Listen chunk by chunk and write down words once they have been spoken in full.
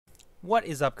What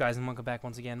is up, guys, and welcome back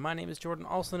once again. My name is Jordan,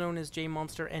 also known as J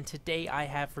Monster, and today I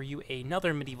have for you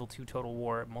another Medieval 2 Total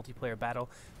War multiplayer battle.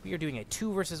 We are doing a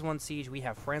 2 versus 1 siege. We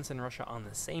have France and Russia on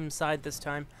the same side this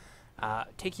time,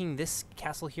 taking this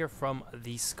castle here from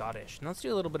the Scottish. Now let's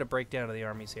do a little bit of breakdown of the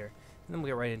armies here, and then we'll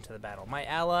get right into the battle. My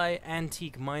ally,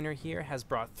 Antique Miner here, has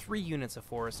brought 3 units of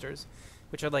Foresters,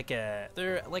 which are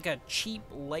they're like a cheap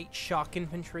light shock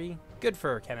infantry, good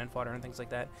for cannon fodder and things like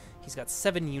that. He's got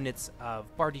 7 units of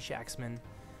Bardish Axemen,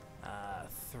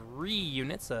 3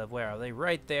 units of, where are they?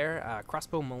 Right there,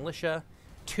 crossbow militia,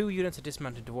 2 units of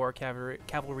dismounted Dvor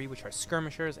cavalry, which are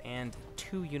skirmishers, and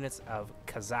 2 units of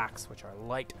Kazakhs, which are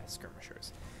light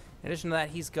skirmishers. In addition to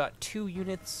that, he's got 2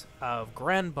 units of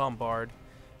Grand Bombard,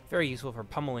 very useful for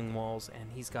pummeling walls,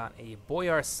 and he's got a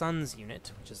Boyar Sons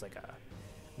unit, which is like a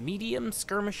medium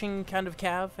skirmishing kind of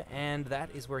cav, and that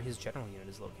is where his general unit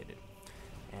is located.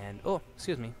 And, oh,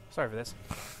 excuse me, sorry for this.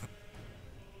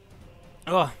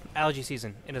 Oh, allergy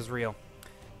season, it is real.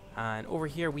 And over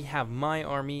here we have my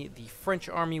army. The French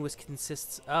army, which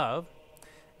consists of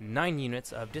 9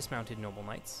 units of dismounted noble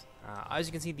knights. As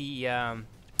you can see, the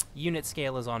unit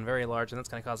scale is on very large, and that's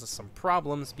going to cause us some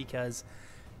problems because,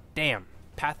 damn,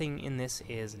 pathing in this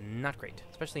is not great,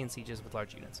 especially in sieges with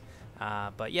large units.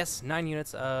 But yes, 9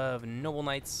 units of noble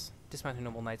knights, dismounted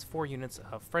noble knights, 4 units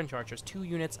of French archers, 2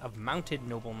 units of mounted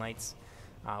noble knights,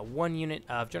 1 unit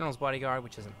of general's bodyguard,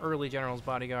 which is an early general's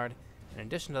bodyguard. In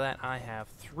addition to that, I have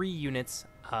 3 units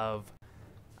of,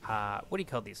 what do you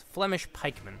call these? Flemish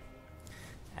pikemen.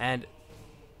 And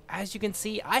as you can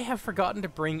see, I have forgotten to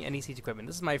bring any siege equipment.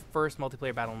 This is my first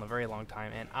multiplayer battle in a very long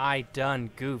time, and I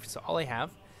done goofed. So all I have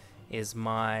is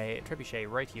my trebuchet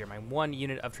right here, my 1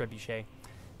 unit of trebuchet.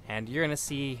 And you're going to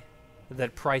see the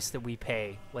price that we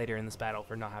pay later in this battle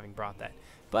for not having brought that.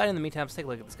 But in the meantime, let's take a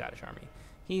look at the Scottish army.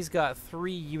 He's got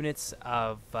 3 units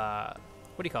of, what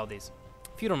do you call these?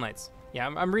 Feudal Knights. Yeah,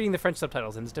 I'm reading the French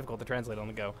subtitles, and it's difficult to translate on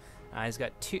the go. He's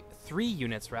got 3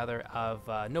 units, rather, of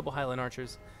Noble Highland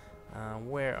Archers.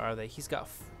 Where are they? He's got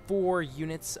 4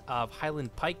 units of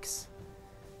Highland Pikes.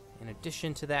 In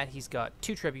addition to that, he's got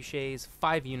 2 trebuchets,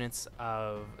 5 units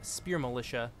of Spear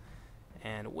Militia,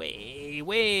 and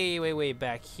way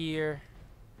back here,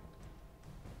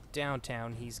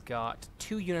 downtown, he's got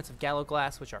 2 units of Gallo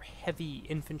Glass, which are heavy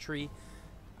infantry,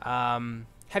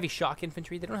 heavy shock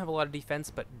infantry. They don't have a lot of defense,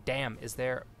 but damn, is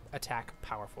their attack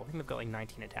powerful. I think they've got like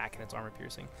 19 attack, and it's armor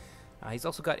piercing. He's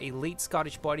also got a late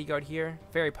Scottish bodyguard here.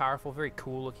 Very powerful, very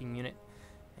cool looking unit.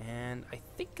 And I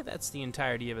think that's the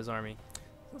entirety of his army.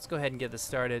 Let's go ahead and get this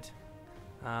started.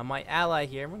 My ally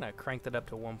here, I'm going to crank that up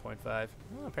to 1.5. Well,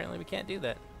 apparently we can't do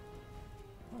that.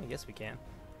 Well, I guess we can.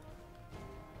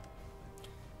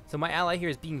 So my ally here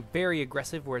is being very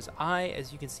aggressive, whereas I,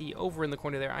 as you can see over in the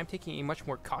corner there, I'm taking a much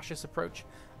more cautious approach.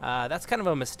 That's kind of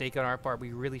a mistake on our part.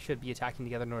 We really should be attacking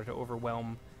together in order to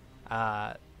overwhelm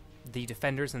the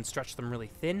defenders and stretch them really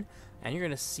thin. And you're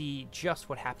going to see just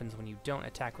what happens when you don't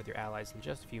attack with your allies in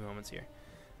just a few moments here.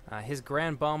 His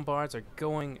Grand Bombards are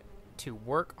going to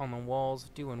work on the walls,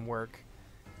 doing work,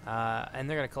 and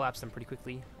they're going to collapse them pretty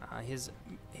quickly.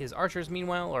 His archers,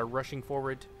 meanwhile, are rushing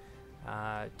forward,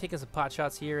 taking some pot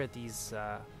shots here at these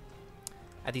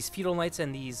feudal knights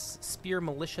and these spear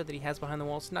militia that he has behind the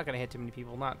walls. Not going to hit too many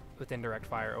people, not with indirect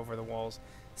fire over the walls,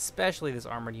 especially this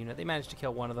armored unit. They managed to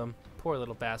kill one of them. Poor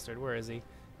little bastard. Where is he?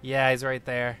 Yeah, he's right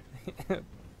there.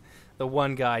 The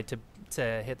one guy to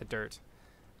hit the dirt.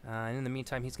 And in the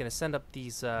meantime, he's going to send up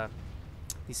these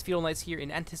feudal knights here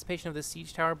in anticipation of this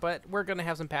siege tower, but we're going to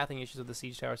have some pathing issues with the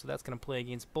siege tower, so that's going to play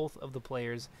against both of the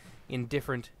players in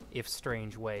different, if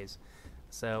strange, ways.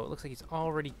 So it looks like he's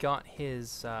already got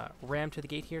his ram to the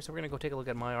gate here, so we're going to go take a look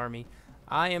at my army.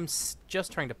 I am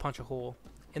just trying to punch a hole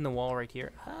in the wall right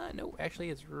here. No,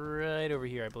 actually it's right over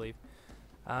here, I believe.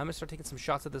 I'm going to start taking some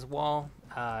shots at this wall,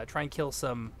 try and kill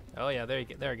some... Oh yeah, there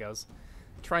it goes.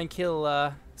 Try and kill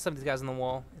some of these guys on the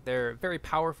wall. They're very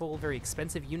powerful, very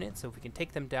expensive units, so if we can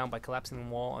take them down by collapsing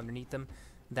the wall underneath them,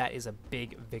 that is a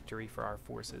big victory for our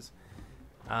forces.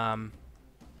 Not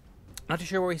too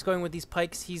sure where he's going with these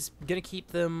pikes. He's going to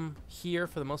keep them here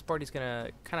for the most part. He's going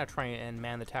to kind of try and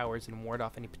man the towers and ward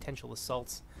off any potential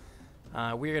assaults.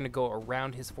 We're going to go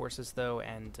around his forces, though,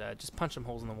 and just punch some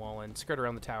holes in the wall and skirt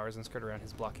around the towers and skirt around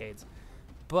his blockades.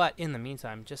 But in the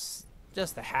meantime, just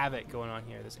the havoc going on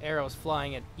here. There's arrows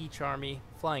flying at each army,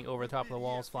 flying over the top of the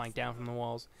walls, flying down from the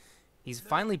walls. He's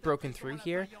finally broken through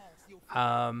here,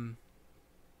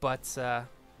 but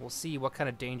we'll see what kind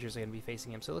of dangers are going to be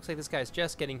facing him. So it looks like this guy's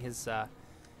just getting his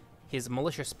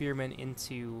militia spearmen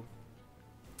into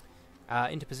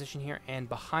position here, and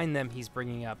behind them he's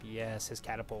bringing up, yes, his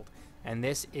catapult. And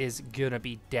this is going to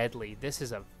be deadly. This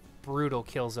is a brutal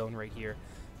kill zone right here.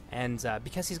 And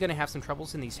because he's going to have some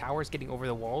troubles in these towers getting over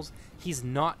the walls, he's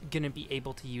not going to be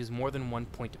able to use more than one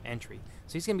point of entry.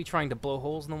 So he's going to be trying to blow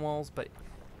holes in the walls, but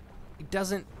it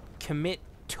doesn't commit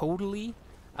totally.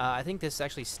 I think this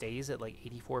actually stays at like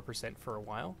 84% for a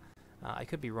while. I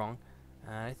could be wrong.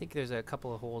 I think there's a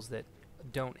couple of holes that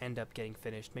don't end up getting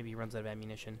finished. Maybe he runs out of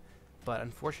ammunition. But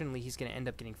unfortunately, he's going to end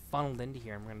up getting funneled into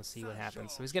here, and we're going to see what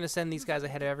happens. So he's going to send these guys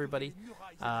ahead of everybody.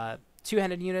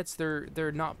 Two-handed units,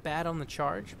 they're not bad on the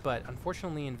charge, but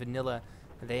unfortunately in vanilla,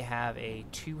 they have a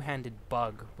two-handed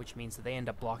bug, which means that they end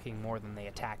up blocking more than they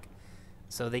attack.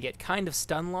 So they get kind of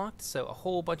stun-locked, so a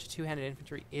whole bunch of two-handed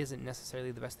infantry isn't necessarily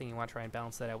the best thing. You want to try and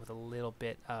balance that out with a little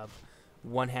bit of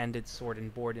one-handed sword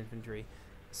and board infantry.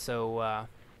 So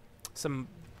some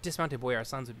dismounted boyar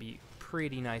sons would be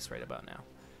pretty nice right about now.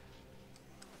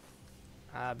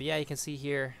 But yeah, you can see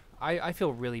here, I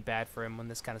feel really bad for him when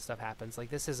this kind of stuff happens. Like,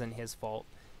 this isn't his fault,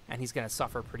 and he's going to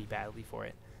suffer pretty badly for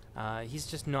it. He's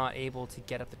just not able to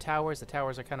get up the towers. The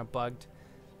towers are kind of bugged.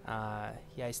 Yeah,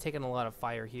 he's taking a lot of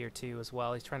fire here, too, as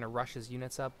well. He's trying to rush his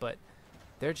units up, but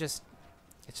they're just,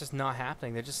 it's just not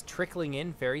happening. They're just trickling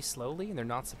in very slowly, and they're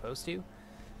not supposed to.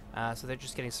 So they're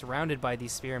just getting surrounded by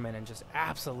these spearmen and just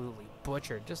absolutely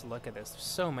butchered. Just look at this. There's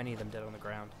so many of them dead on the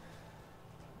ground.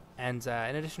 And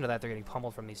in addition to that, they're getting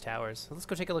pummeled from these towers. So let's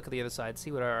go take a look at the other side,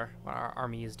 see what our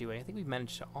army is doing. I think we've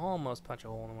managed to almost punch a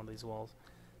hole in one of these walls.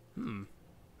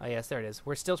 Oh, yes, there it is.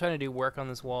 We're still trying to do work on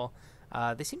this wall.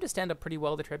 They seem to stand up pretty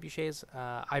well, the trebuchets.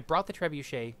 I brought the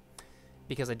trebuchet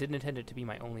because I didn't intend it to be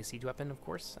my only siege weapon, of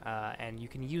course. And you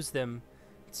can use them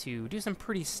to do some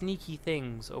pretty sneaky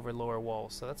things over lower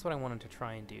walls. So that's what I wanted to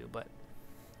try and do. But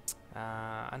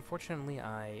unfortunately,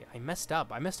 I messed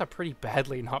up. I messed up pretty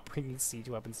badly not bringing siege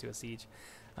weapons to a siege.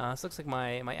 So it looks like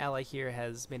my ally here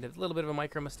has made a little bit of a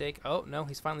micro mistake. Oh, no,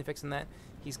 he's finally fixing that.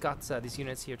 He's got these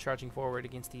units here charging forward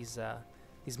against these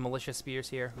militia spears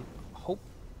here. Hope.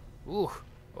 Ooh.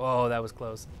 Oh, that was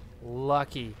close.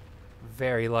 Lucky.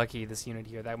 Very lucky, this unit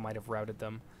here. That might have routed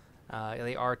them.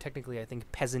 They are technically, I think,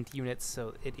 peasant units,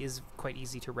 so it is quite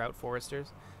easy to rout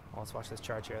foresters. Oh, let's watch this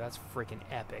charge here. That's freaking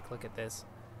epic. Look at this.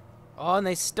 Oh, and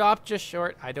they stopped just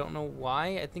short. I don't know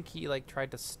why. I think he, like,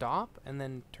 tried to stop and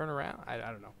then turn around. I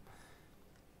don't know.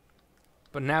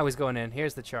 But now he's going in.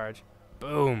 Here's the charge.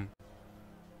 Boom.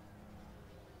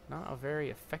 Not a very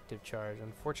effective charge,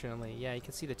 unfortunately. Yeah, you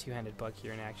can see the two-handed bug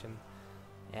here in action.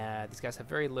 These guys have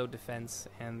very low defense,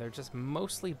 and they're just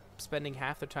mostly spending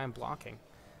half their time blocking.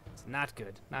 It's not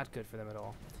good. Not good for them at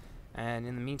all. And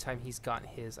in the meantime, he's got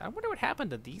his... I wonder what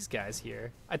happened to these guys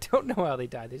here. I don't know how they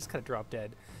died. They just kind of dropped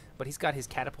dead. But he's got his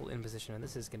catapult in position, and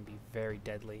this is going to be very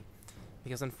deadly.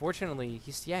 Because unfortunately,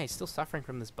 he's still suffering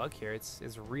from this bug here. It's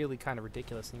really kind of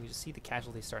ridiculous. And you just see the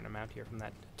casualties starting to mount here from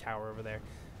that tower over there.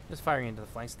 Just firing into the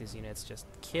flanks of these units, just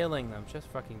killing them. Just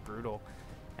fucking brutal.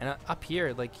 And up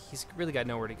here, like, he's really got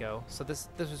nowhere to go. So this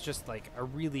was just, like, a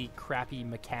really crappy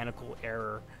mechanical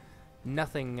error.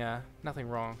 Nothing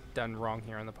done wrong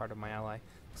here on the part of my ally.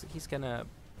 Looks like he's gonna...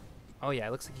 Oh yeah,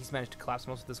 it looks like he's managed to collapse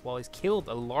most of this wall. He's killed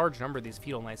a large number of these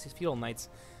feudal knights. These feudal knights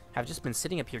have just been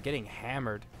sitting up here getting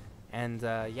hammered. And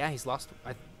yeah, he's lost,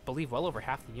 I believe, well over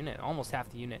half the unit. Almost half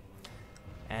the unit.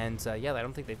 And yeah, I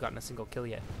don't think they've gotten a single kill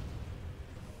yet.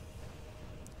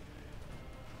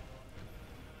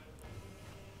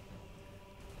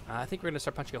 I think we're going to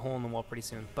start punching a hole in the wall pretty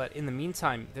soon. But in the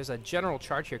meantime, there's a general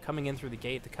charge here coming in through the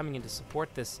gate. They're coming in to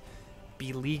support this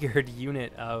beleaguered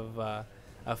unit of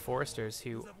foresters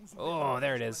who... Oh,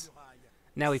 there it is.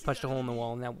 Now we've punched a hole in the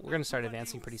wall. Now we're going to start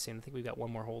advancing pretty soon. I think we've got one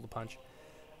more hole to punch.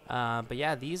 But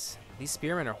yeah, these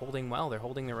spearmen are holding well. They're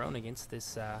holding their own against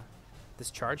this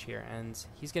this charge here. And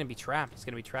he's going to be trapped. He's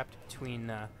going to be trapped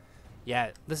between...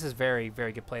 yeah, this is very,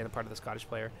 very good play on the part of the Scottish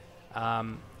player.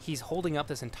 He's holding up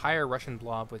this entire Russian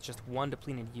blob with just one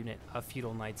depleted unit of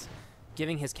feudal knights,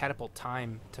 giving his catapult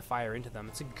time to fire into them.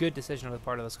 It's a good decision on the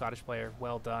part of the Scottish player.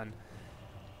 Well done.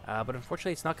 But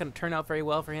unfortunately, it's not going to turn out very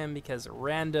well for him because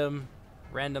random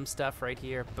stuff right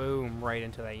here. Boom, right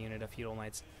into that unit of feudal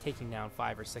knights, taking down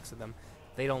 5 or 6 of them.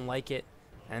 They don't like it,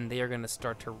 and they are going to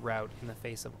start to rout in the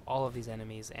face of all of these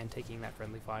enemies and taking that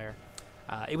friendly fire.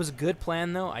 It was a good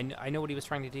plan, though. I know what he was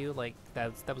trying to do. Like,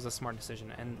 that was a smart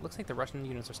decision. And it looks like the Russian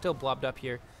units are still blobbed up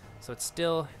here, so it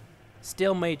still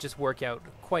may just work out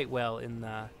quite well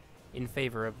in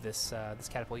favor of this this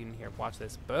catapult unit here. Watch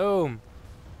this. Boom!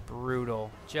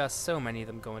 Brutal. Just so many of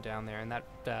them going down there, and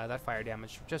that fire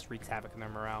damage just wreaks havoc on their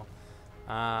morale.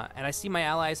 And I see my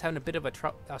allies having a bit of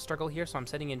a struggle here, so I'm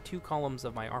sending in 2 columns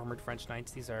of my armored French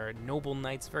knights. These are noble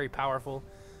knights, very powerful.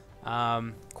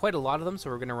 Quite a lot of them,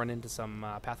 so we're going to run into some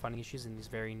pathfinding issues in these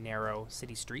very narrow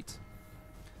city streets.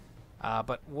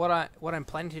 But what I'm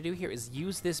planning to do here is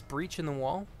use this breach in the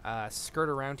wall, skirt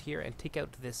around here, and take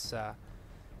out this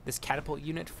this catapult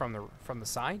unit from the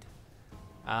side.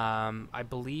 I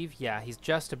believe, yeah, he's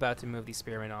just about to move these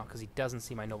spearmen off because he doesn't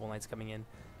see my noble knights coming in.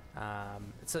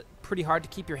 It's pretty hard to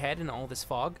keep your head in all this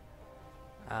fog,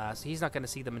 so he's not going to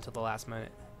see them until the last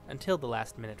minute.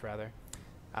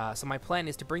 So my plan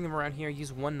is to bring them around here,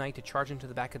 use one knight to charge into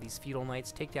the back of these feudal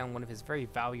knights, take down one of his very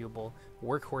valuable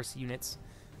workhorse units,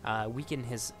 weaken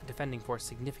his defending force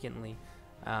significantly,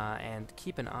 and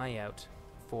keep an eye out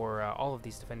for all of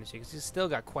these defenders here, because he's still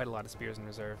got quite a lot of spears in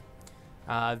reserve.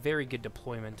 Very good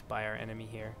deployment by our enemy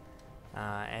here.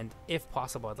 And if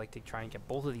possible, I'd like to try and get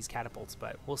both of these catapults,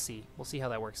 but we'll see. We'll see how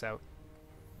that works out.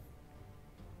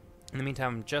 In the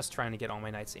meantime, I'm just trying to get all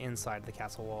my knights inside the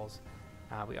castle walls.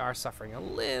 We are suffering a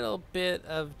little bit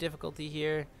of difficulty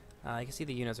here. You can see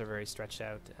the units are very stretched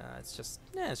out. It's just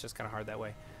kind of hard that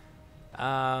way.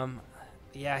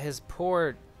 Yeah, his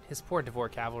poor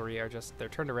Devor cavalry are they're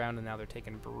turned around, and now they're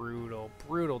taking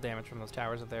brutal damage from those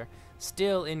towers up there.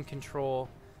 Still in control,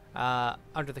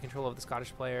 under the control of the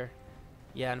Scottish player.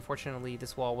 Yeah, unfortunately,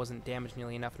 this wall wasn't damaged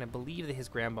nearly enough, and I believe that his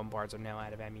grand bombards are now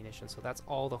out of ammunition, so that's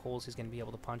all the holes he's going to be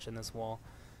able to punch in this wall.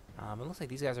 It looks like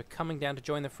these guys are coming down to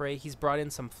join the fray. He's brought in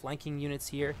some flanking units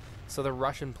here, so the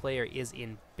Russian player is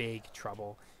in big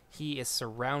trouble. He is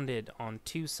surrounded on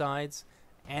two sides,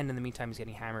 and in the meantime, he's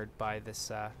getting hammered by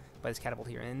this catapult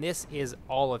here. And this is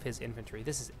all of his infantry.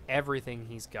 This is everything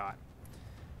he's got.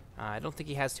 I don't think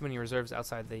he has too many reserves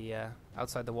outside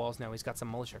the walls now. He's got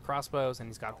some militia crossbows, and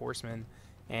he's got horsemen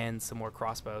and some more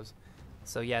crossbows.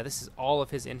 So yeah, this is all of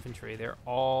his infantry. They're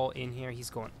all in here. He's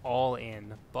going all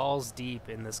in, balls deep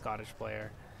in the Scottish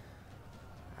player.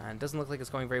 And it doesn't look like it's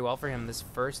going very well for him. This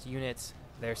first unit,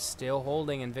 they're still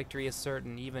holding, and victory is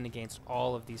certain even against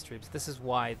all of these troops. This is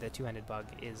why the two-handed bug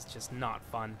is just not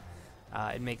fun.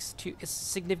 It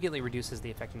significantly reduces the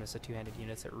effectiveness of two-handed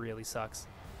units. It really sucks.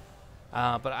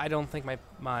 But I don't think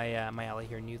my ally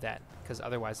here knew that, because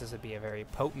otherwise this would be a very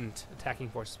potent attacking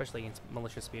force, especially against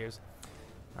militia spears.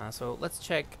 So let's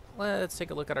take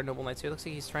a look at our noble knights here. Looks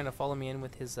like he's trying to follow me in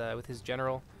with his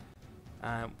general.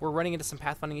 We're running into some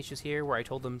pathfinding issues here, where I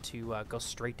told them to go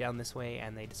straight down this way,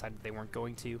 and they decided they weren't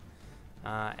going to.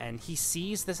 And he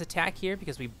sees this attack here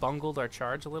because we bungled our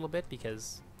charge a little bit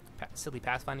because silly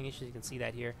pathfinding issues. You can see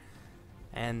that here.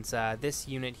 And this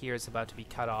unit here is about to be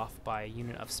cut off by a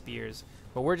unit of spears.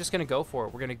 But we're just going to go for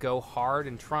it. We're going to go hard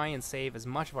and try and save as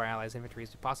much of our allies' infantry as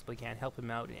we possibly can, help him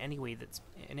out in any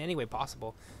way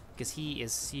possible, because he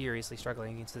is seriously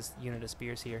struggling against this unit of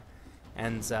spears here,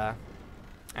 and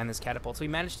this catapult. So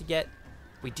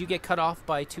we do get cut off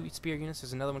by two spear units.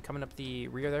 There's another one coming up the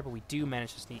rear there, but we do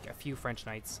manage to sneak a few French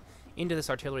knights into this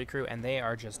artillery crew, and they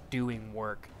are just doing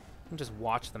work. You can just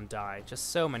watch them die.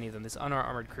 Just so many of them. This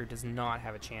unarmored crew does not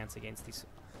have a chance against these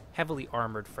heavily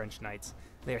armored French knights.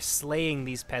 They are slaying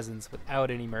these peasants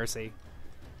without any mercy.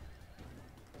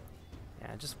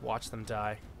 Yeah, just watch them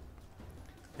die.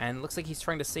 And it looks like he's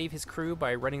trying to save his crew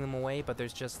by running them away, but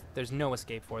there's no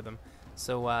escape for them.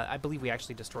 So I believe we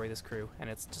actually destroy this crew, and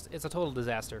it's a total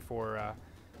disaster for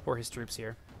his troops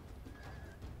here.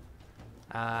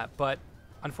 But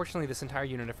unfortunately, this entire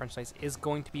unit of French knights is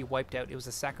going to be wiped out. It was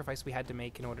a sacrifice we had to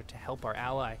make in order to help our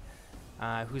ally,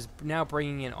 who's now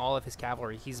bringing in all of his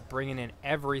cavalry. He's bringing in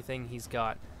everything he's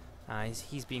got.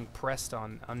 He's being pressed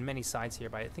on many sides here,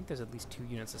 but I think there's at least 2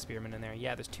 units of spearmen in there.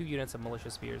 Yeah, there's 2 units of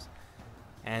militia spears.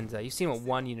 And you've seen what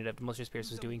 1 unit of militia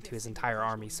spears was doing to his entire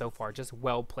army so far, just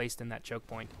well placed in that choke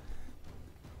point.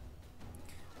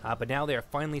 But now they are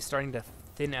finally starting to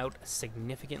thin out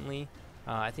significantly.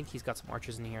 I think he's got some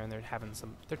archers in here, and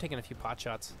they're taking a few pot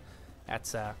shots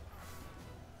at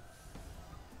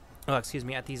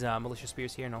at these militia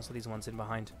spears here, and also these ones in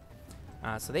behind.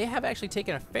 So they have actually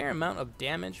taken a fair amount of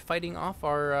damage fighting off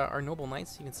our noble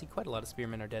knights. You can see quite a lot of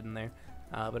spearmen are dead in there,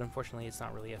 but unfortunately it's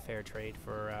not really a fair trade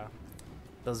for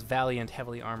those valiant,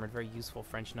 heavily armored, very useful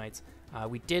French knights.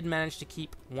 We did manage to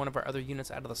keep one of our other units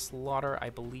out of the slaughter.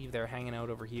 I believe they're hanging out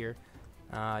over here.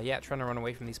 Yeah, trying to run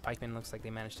away from these pikemen. Looks like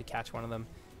they managed to catch one of them.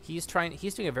 He's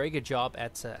doing a very good job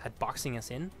at boxing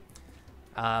us in.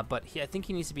 But I think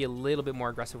he needs to be a little bit more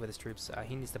aggressive with his troops.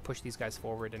 He needs to push these guys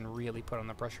forward and really put on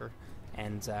the pressure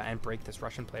and break this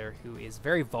Russian player, who is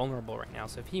very vulnerable right now.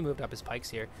 So if he moved up his pikes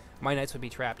here, my knights would be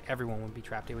trapped. Everyone would be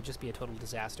trapped. It would just be a total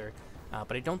disaster.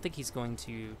 But I don't think he's going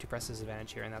to press his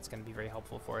advantage here, and that's going to be very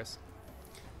helpful for us.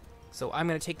 So I'm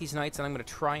going to take these knights, and I'm going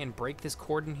to try and break this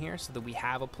cordon here so that we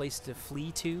have a place to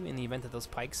flee to in the event that those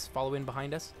pikes follow in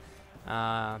behind us.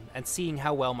 And seeing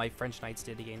how well my French knights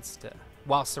did against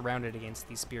while surrounded against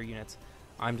these spear units,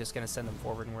 I'm just going to send them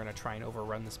forward, and we're going to try and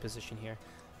overrun this position here.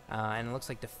 And it looks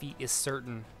like defeat is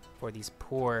certain for these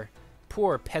poor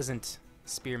peasant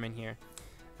spearmen here.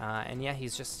 And yeah,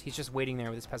 he's just waiting there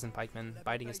with his peasant pikemen,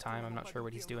 biding his time. I'm not sure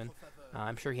what he's doing.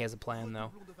 I'm sure he has a plan,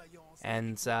 though.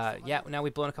 And yeah, now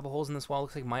we've blown a couple holes in this wall.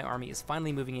 Looks like my army is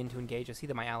finally moving in to engage. I see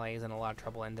that my ally is in a lot of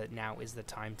trouble, and that now is the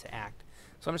time to act.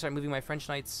 So I'm going to start moving my French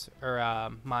knights,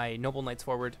 or my noble knights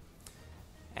forward.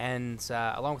 And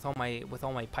along with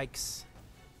all my pikes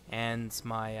and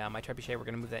my trebuchet, we're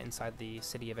going to move that inside the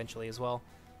city eventually as well.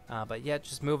 But yeah,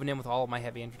 just moving in with all of my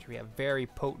heavy infantry. We have very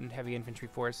potent heavy infantry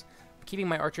force. I'm keeping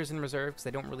my archers in reserve because I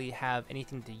don't really have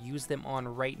anything to use them on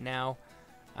right now.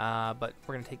 But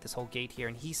we're going to take this whole gate here,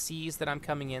 and he sees that I'm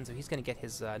coming in, so he's going to get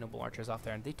his noble archers off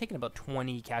there. And they've taken about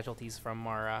 20 casualties from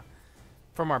our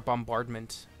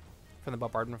bombardment, from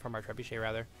our trebuchet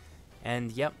rather.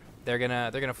 And yep, they're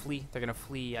gonna flee. They're gonna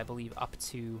flee, I believe, up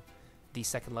to the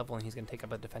second level, and he's gonna take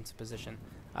up a defensive position.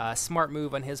 Smart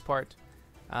move on his part.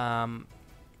 Yeah,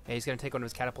 he's gonna take one of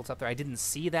his catapults up there. I didn't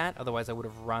see that, otherwise I would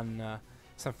have run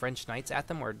some French knights at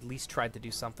them, or at least tried to do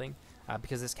something,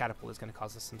 because this catapult is gonna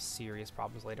cause us some serious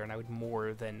problems later, and I would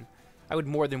more than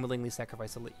willingly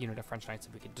sacrifice a unit of French knights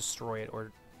if we could destroy it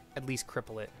or at least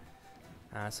cripple it.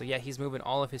 So yeah, he's moving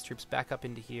all of his troops back up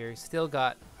into here. He's still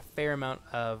got a fair amount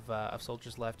of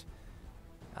soldiers left,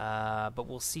 but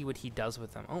we'll see what he does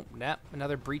with them. Oh,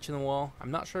 another breach in the wall.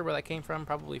 I'm not sure where that came from.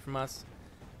 Probably from us.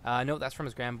 No, that's from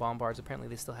his Grand Bombards. Apparently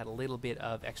they still had a little bit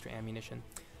of extra ammunition.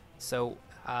 So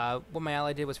what my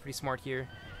ally did was pretty smart here.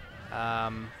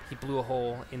 He blew a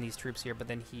hole in these troops here, but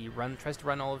then he tries to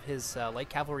run all of his light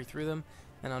cavalry through them,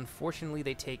 and unfortunately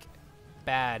they take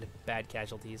bad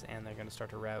casualties, and they're going to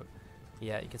start to rout.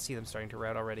 Yeah, you can see them starting to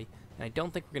rout already. And I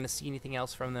don't think we're going to see anything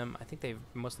else from them. I think they've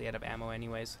mostly out of ammo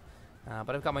anyways.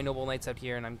 But I've got my noble knights out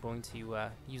here, and I'm going to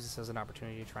use this as an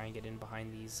opportunity to try and get in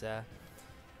behind these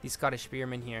Scottish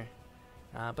spearmen here.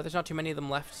 But there's not too many of them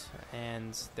left,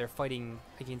 and they're fighting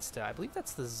against, I believe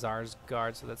that's the Tsar's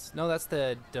Guard, so that's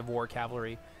the Devor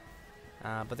cavalry.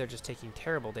 But they're just taking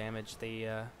terrible damage.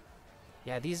 Yeah,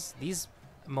 these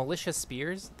militia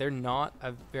spears, they're not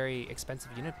a very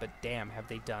expensive unit, but damn, have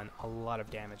they done a lot of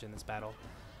damage in this battle.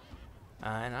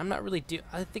 And I'm not really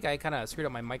I think I kind of screwed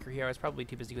up my micro here. I was probably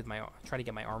too busy with trying to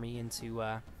get my army into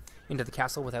the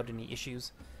castle without any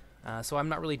issues. So I'm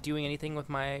not really doing anything with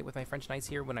my French knights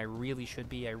here when I really should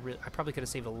be. I probably could have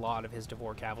saved a lot of his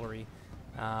Devor cavalry,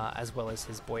 as well as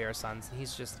his Boyar sons. And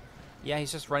he's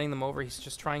just running them over. He's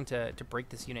just trying to break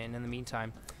this unit. And in the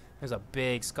meantime, there's a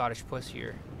big Scottish push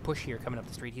here coming up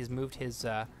the street. He's moved his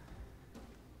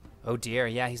oh dear,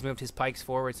 yeah, he's moved his pikes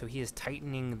forward, so he is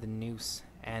tightening the noose.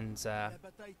 And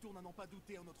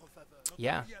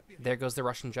yeah, there goes the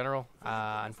Russian general.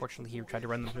 Unfortunately, he tried to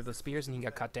run them through the spears, and he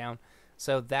got cut down.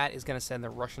 So that is going to send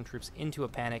the Russian troops into a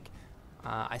panic.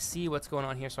 I see what's going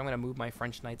on here, so I'm going to move my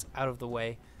French knights out of the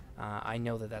way. I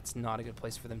know that that's not a good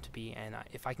place for them to be, and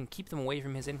if I can keep them away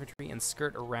from his infantry and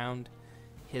skirt around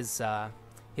his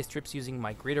troops using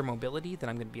my greater mobility, then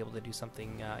I'm going to be able to do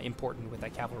something important with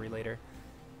that cavalry later.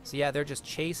 So yeah, they're just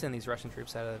chasing these Russian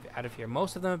troops out of here.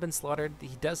 Most of them have been slaughtered.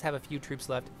 He does have a few troops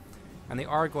left, and they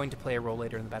are going to play a role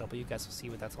later in the battle, but you guys will see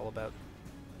what that's all about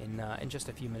in just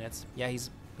a few minutes. Yeah,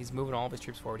 he's moving all of his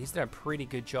troops forward. He's done a pretty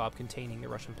good job containing the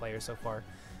Russian players so far.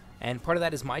 And part of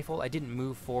that is my fault. I didn't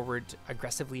move forward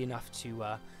aggressively enough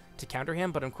to counter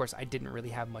him, but of course I didn't really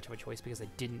have much of a choice because I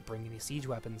didn't bring any siege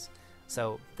weapons.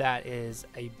 So that is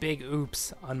a big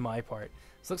oops on my part.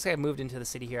 So it looks like I've moved into the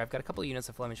city here. I've got a couple of units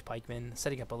of Flemish pikemen,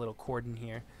 setting up a little cordon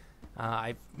here.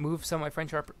 I've moved some of my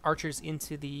French archers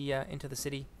into the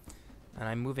city, and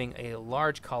I'm moving a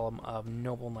large column of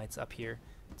noble knights up here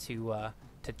to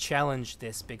challenge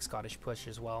this big Scottish push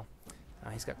as well.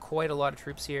 He's got quite a lot of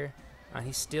troops here, and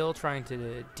he's still trying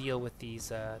to deal with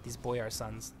these Boyar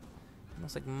sons.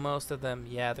 Looks like most of them,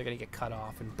 yeah, they're going to get cut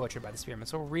off and butchered by the spearmen.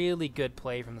 So really good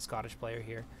play from the Scottish player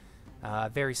here.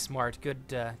 Very smart, good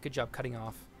job cutting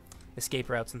off escape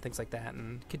routes and things like that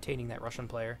and containing that Russian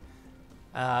player.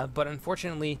 But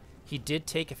unfortunately, he did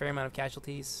take a fair amount of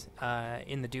casualties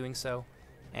in the doing so,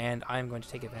 and I'm going to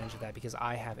take advantage of that because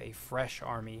I have a fresh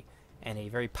army and a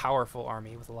very powerful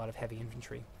army with a lot of heavy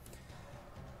infantry.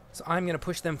 So I'm going to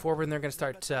push them forward, and they're going to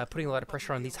start putting a lot of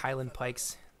pressure on these Highland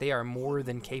pikes. They are more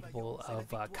than capable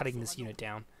of cutting this unit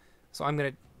down. So I'm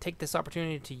going to take this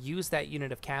opportunity to use that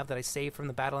unit of cav that I saved from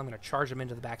the battle. I'm going to charge them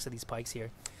into the backs of these pikes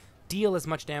here. Deal as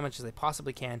much damage as they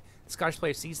possibly can. The Scottish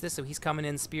player sees this, so he's coming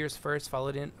in spears first,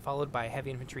 followed by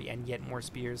heavy infantry and yet more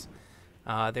spears.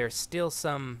 There's still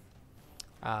some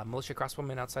militia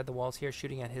crossbowmen outside the walls here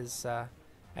shooting at his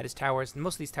at his towers. And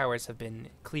most of these towers have been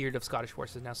cleared of Scottish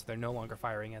forces now, so they're no longer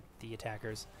firing at the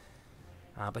attackers.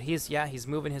 But he's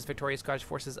moving his victorious Scottish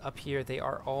forces up here. They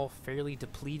are all fairly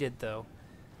depleted, though.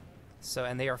 So,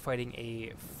 and they are fighting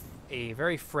a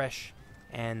very fresh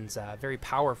and very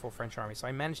powerful French army. So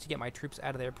I managed to get my troops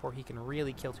out of there before he can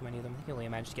really kill too many of them. He only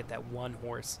managed to get that one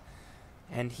horse.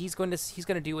 And he's going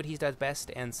to do what he does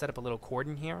best and set up a little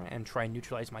cordon here and try and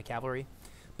neutralize my cavalry.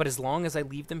 But as long as I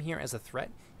leave them here as a threat,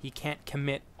 he can't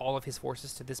commit all of his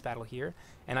forces to this battle here,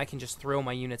 and I can just throw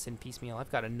my units in piecemeal.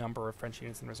 I've got a number of French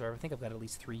units in reserve. I think I've got at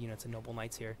least 3 units of noble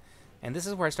knights here. And this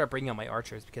is where I start bringing out my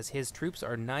archers, because his troops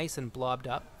are nice and blobbed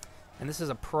up, and this is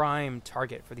a prime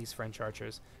target for these French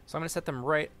archers. So I'm going to set them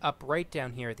right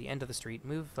down here at the end of the street,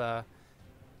 move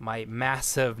my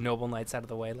massive noble knights out of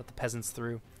the way, let the peasants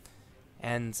through.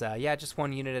 And yeah, just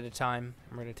 1 unit at a time.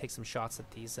 I'm going to take some shots at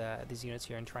these units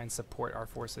here and try and support our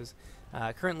forces.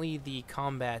 Currently, the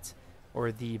combat,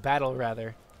 or the battle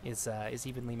rather, is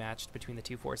evenly matched between the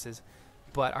 2 forces.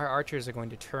 But our archers are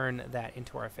going to turn that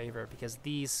into our favor, because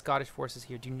these Scottish forces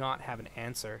here do not have an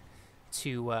answer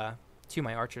to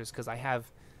my archers, because I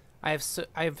have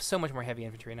so much more heavy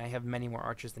infantry, and I have many more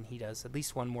archers than he does, at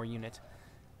least 1 more unit.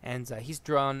 And he's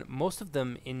drawn most of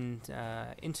them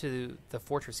into the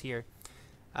fortress here,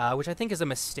 which I think is a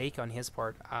mistake on his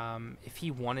part. If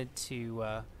he wanted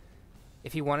to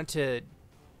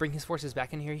bring his forces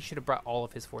back in here, he should have brought all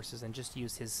of his forces and just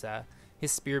used his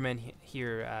spearmen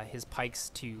here, his pikes,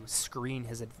 to screen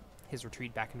his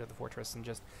retreat back into the fortress and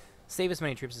just save as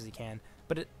many troops as he can.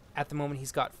 But at the moment,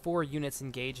 he's got 4 units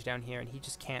engaged down here, and he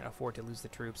just can't afford to lose the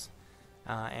troops.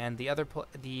 And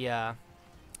the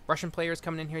Russian player is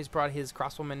coming in here. He's brought his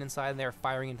crossbowmen inside, and they're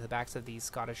firing into the backs of these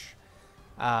Scottish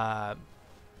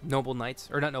noble knights,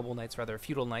 or not noble knights, rather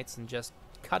feudal knights, and just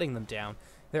cutting them down.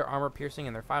 They're armor piercing,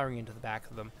 and they're firing into the back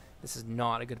of them. This is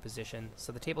not a good position.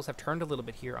 So the tables have turned a little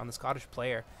bit here on the Scottish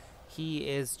player. He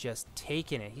is just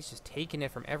taking it. He's just taking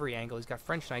it from every angle. He's got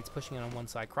French knights pushing in on one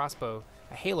side,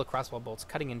 a hail of crossbow bolts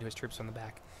cutting into his troops from the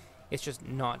back. It's just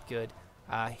not good.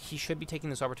 He should be taking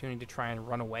this opportunity to try and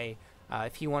run away.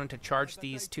 If he wanted to charge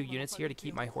these 2 units here to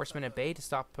keep my horsemen at bay, to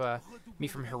stop me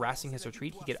from harassing his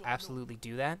retreat, he could absolutely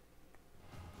do that.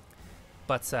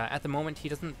 But at the moment, he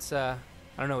doesn't... I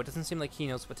don't know, it doesn't seem like he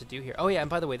knows what to do here. Oh yeah, and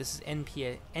by the way, this is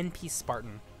NP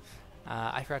Spartan.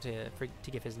 I forgot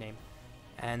to give his name.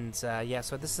 And yeah,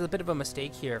 so this is a bit of a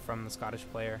mistake here from the Scottish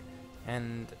player.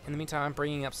 And in the meantime, I'm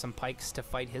bringing up some pikes to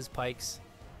fight his pikes,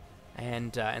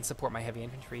 and support my heavy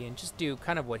infantry, and just do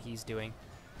kind of what he's doing.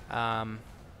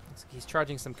 He's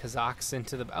charging some Kazakhs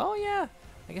into the... Oh yeah,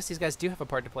 I guess these guys do have a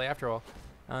part to play after all.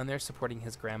 And they're supporting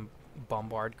his Grand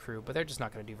Bombard crew, but they're just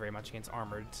not going to do very much against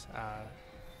armored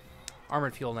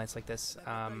feudal knights like this.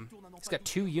 He's got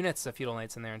 2 units of feudal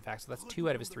knights in there, in fact, so that's 2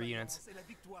 out of his 3 units.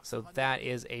 So that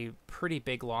is a pretty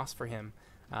big loss for him.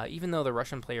 Even though the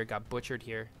Russian player got butchered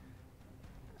here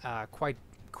quite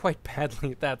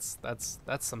badly, that's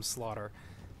some slaughter.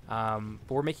 But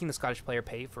we're making the Scottish player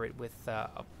pay for it with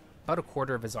about a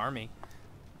quarter of his army,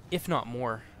 if not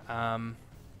more, and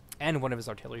 1 of his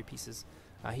artillery pieces.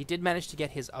 He did manage to get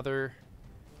his other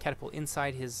catapult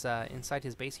inside his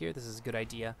base here. This is a good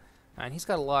idea. And he's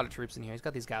got a lot of troops in here. He's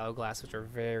got these Gallo Glass, which are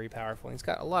very powerful. And he's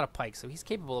got a lot of pikes, so he's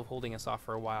capable of holding us off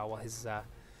for a while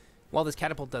while this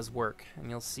catapult does work. And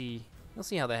you'll see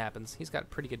how that happens. He's got a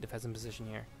pretty good defensive position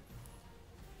here.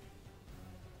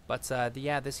 But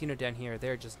yeah, this unit down here,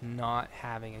 they're just not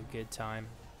having a good time.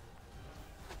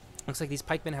 Looks like these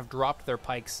pikemen have dropped their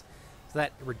pikes, so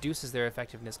that reduces their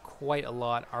effectiveness quite a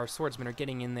lot. Our swordsmen are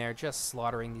getting in there, just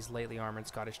slaughtering these lightly armored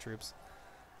Scottish troops.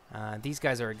 These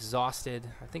guys are exhausted.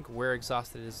 I think we're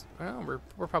exhausted as well.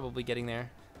 We're probably getting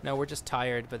there. No, we're just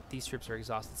tired, but these troops are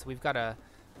exhausted. So we've got a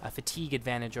fatigue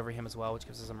advantage over him as well, which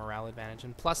gives us a morale advantage.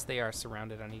 And plus, they are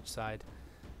surrounded on each side.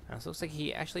 So it looks like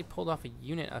he actually pulled off a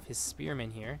unit of his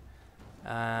spearmen here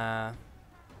to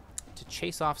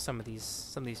chase off some of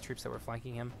these troops that were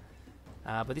flanking him.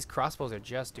 But these crossbows are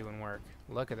just doing work.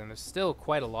 Look at them. There's still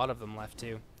quite a lot of them left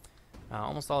too.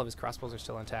 Almost all of his crossbows are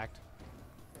still intact.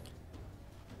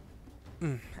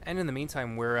 And in the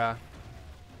meantime, we're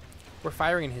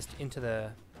firing into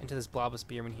this blob of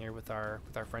spearmen here with our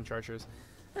French archers.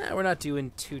 We're not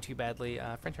doing too badly.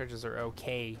 French archers are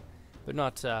okay, but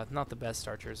not the best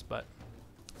archers. But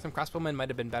some crossbowmen might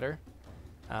have been better.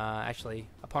 Actually,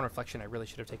 upon reflection, I really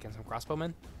should have taken some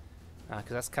crossbowmen,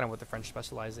 because that's kind of what the French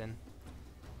specialize in.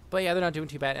 But yeah, they're not doing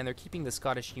too bad, and they're keeping the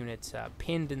Scottish unit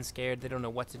pinned and scared. They don't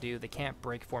know what to do. They can't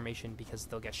break formation because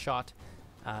they'll get shot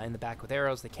in the back with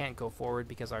arrows. They can't go forward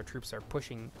because our troops are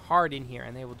pushing hard in here,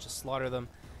 and they will just slaughter them.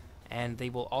 And they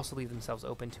will also leave themselves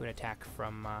open to an attack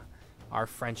from our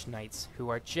French knights, who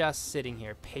are just sitting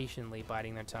here patiently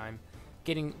biding their time,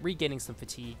 regaining some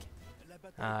fatigue.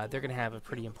 They're going to have a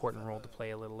pretty important role to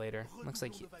play a little later. Looks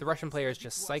like the Russian player is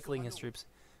just cycling his troops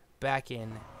back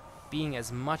in, being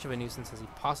as much of a nuisance as he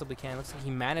possibly can. Looks like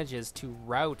he manages to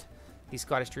rout these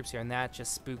Scottish troops here, and that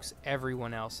just spooks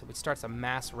everyone else. So it starts a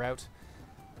mass rout,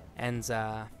 and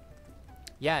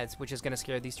yeah, which is going to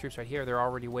scare these troops right here. They're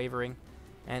already wavering,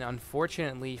 and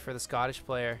unfortunately for the Scottish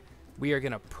player, we are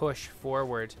going to push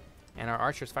forward, and our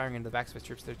archers firing into the backs of his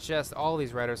troops. They're just, all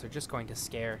these routers are just going to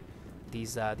scare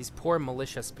these poor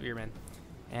militia spearmen,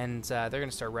 and they're going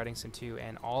to start routing some too,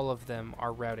 and all of them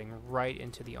are routing right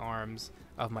into the arms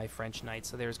of my French knights.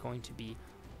 So there's going to be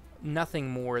nothing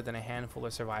more than a handful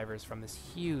of survivors from this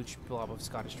huge blob of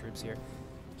Scottish troops here.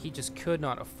 He just could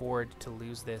not afford to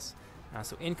lose this.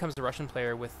 So in comes the Russian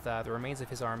player with the remains of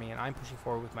his army, and I'm pushing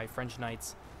forward with my French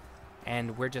knights,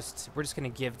 and we're just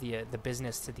going to give the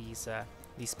business to these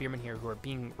spearmen here, who are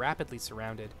being rapidly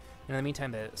surrounded. And in the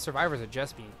meantime, the survivors are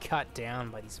just being cut down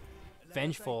by these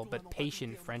vengeful but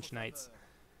patient French knights.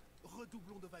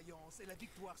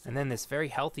 And then this very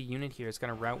healthy unit here is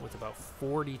going to rout with about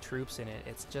 40 troops in it.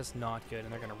 It's just not good,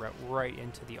 and they're going to rout right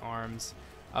into the arms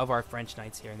of our French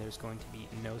knights here, and there's going to be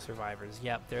no survivors.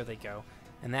 Yep, there they go.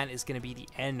 And that is going to be the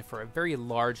end for a very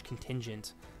large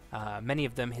contingent. Many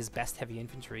of them his best heavy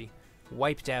infantry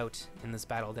wiped out in this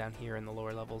battle down here in the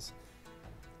lower levels.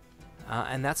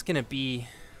 And that's going to be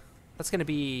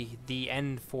the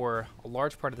end for a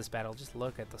large part of this battle. Just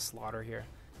look at the slaughter here.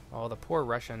 Oh, the poor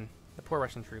Russian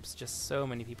troops. Just so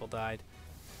many people died.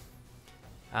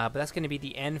 But that's going to be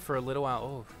the end for a little while.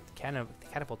 Oh, the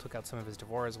catapult took out some of his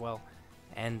Devore as well.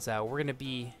 And we're going to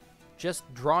be just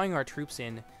drawing our troops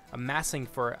in, amassing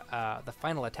for the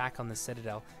final attack on the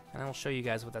citadel. And I'll show you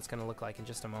guys what that's going to look like in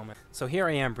just a moment. So here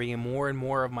I am bringing more and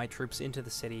more of my troops into the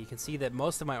city. You can see that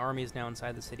most of my army is now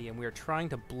inside the city, and we are trying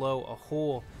to blow a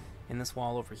hole in this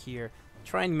wall over here,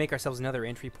 trying to make ourselves another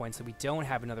entry point so we don't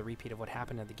have another repeat of what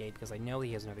happened at the gate, because I know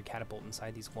he has another catapult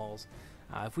inside these walls.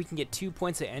 If we can get 2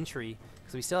 points of entry,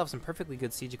 because we still have some perfectly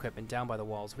good siege equipment down by the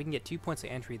walls, if we can get 2 points of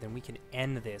entry, then we can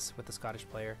end this with the Scottish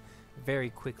player very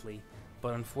quickly.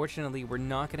 But unfortunately, we're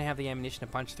not going to have the ammunition to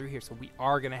punch through here, so we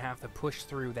are going to have to push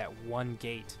through that one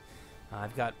gate.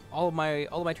 I've got all of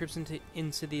my troops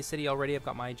into the city already. I've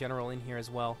got my general in here as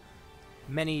well.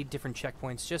 Many different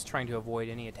checkpoints, just trying to avoid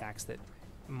any attacks that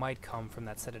might come from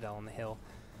that citadel on the hill.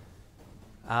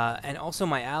 And also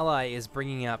my ally is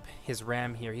bringing up his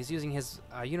ram here. He's using his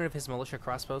unit of his militia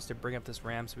crossbows to bring up this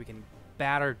ram so we can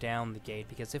batter down the gate,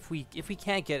 because if we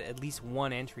can't get at least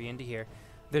one entry into here,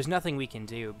 there's nothing we can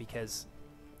do, because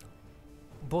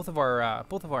both of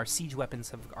our siege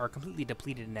weapons are completely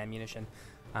depleted in ammunition.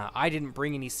 I didn't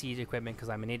bring any siege equipment because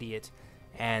I'm an idiot,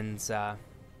 and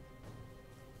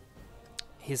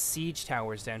his siege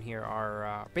towers down here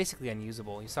are basically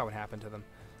unusable. You saw what happened to them.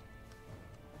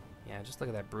 Yeah, just look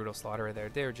at that brutal slaughter there.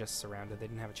 They're just surrounded. They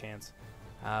didn't have a chance.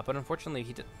 But unfortunately,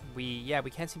 we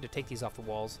can't seem to take these off the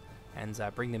walls and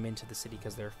bring them into the city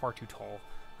because they're far too tall.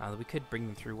 We could bring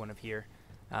them through one of here.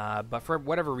 But for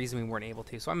whatever reason, we weren't able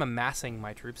to. So I'm amassing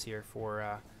my troops here for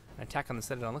an attack on the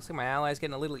citadel. Looks like my ally's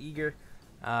getting a little eager.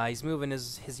 He's moving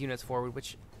his units forward,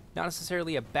 which not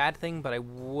necessarily a bad thing, but I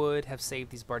would have saved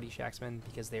these Bardiche Axemen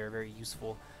because they are very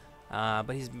useful. But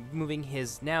he's moving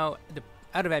his now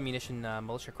out of ammunition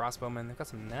militia crossbowmen. They've got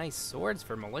some nice swords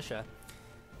for militia.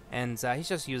 And he's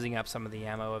just using up some of the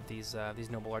ammo of these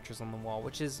noble archers on the wall,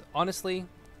 which is honestly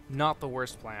not the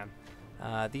worst plan.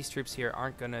 These troops here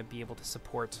aren't going to be able to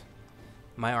support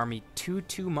my army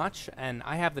too much, and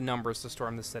I have the numbers to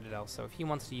storm the citadel, so if he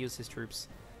wants to use his troops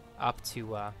up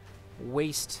to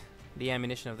waste the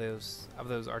ammunition of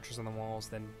those archers on the walls,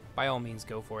 then by all means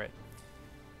go for it.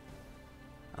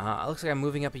 It looks like I'm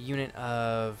moving up a unit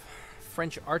of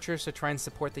French archers to try and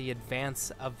support the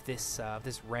advance of this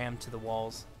ram to the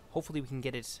walls. Hopefully we can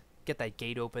get that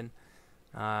gate open.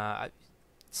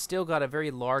 Still got a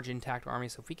very large intact army,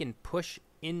 so if we can push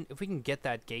in, if we can get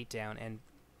that gate down and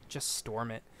just storm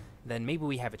it, then maybe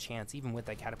we have a chance. Even with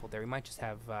that catapult there, we might just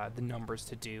have the numbers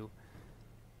to do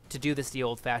this the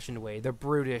old-fashioned way, the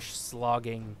brutish,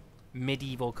 slogging,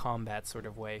 medieval combat sort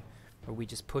of way, where we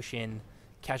just push in,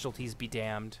 casualties be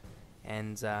damned,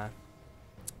 and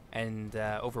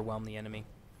overwhelm the enemy.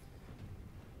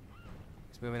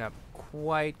 It's moving up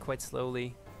quite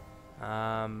slowly.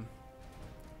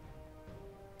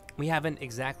 We haven't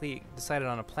exactly decided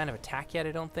on a plan of attack yet,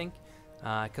 I don't think,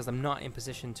 because I'm not in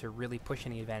position to really push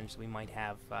any advantage that we might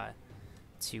have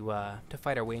to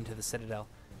fight our way into the citadel.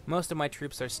 Most of my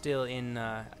troops are still in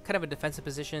kind of a defensive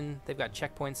position. They've got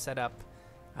checkpoints set up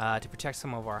to protect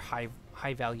some of our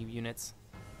high value units.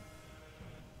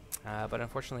 But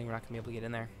unfortunately, we're not going to be able to get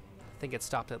in there. I think it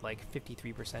stopped at like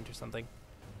 53% or something.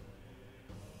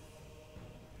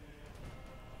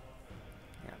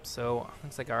 Yeah, so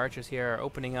looks like our archers here are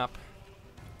opening up,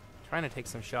 trying to take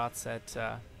some shots at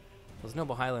those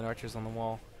Noble Highland archers on the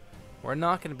wall. We're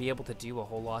not going to be able to do a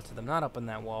whole lot to them. Not up on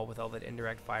that wall with all that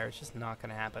indirect fire. It's just not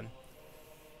going to happen.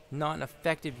 Not an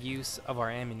effective use of our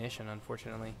ammunition,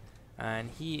 unfortunately. And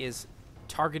he is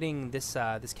targeting this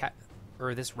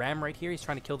this ram right here. He's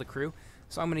trying to kill the crew.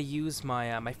 So I'm going to use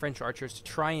my my French archers to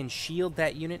try and shield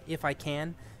that unit if I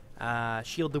can.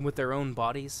 Shield them with their own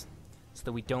bodies so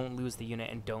that we don't lose the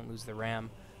unit and don't lose the ram.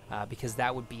 Because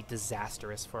that would be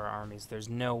disastrous for our armies. There's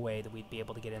no way that we'd be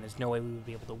able to get in. There's no way we would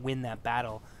be able to win that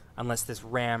battle unless this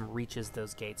ram reaches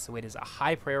those gates. So it is a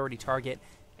high priority target.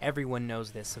 Everyone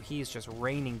knows this. So he's just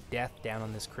raining death down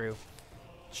on this crew.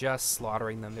 Just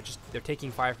slaughtering them. They're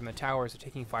taking fire from the towers. They're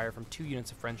taking fire from 2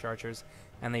 units of French archers.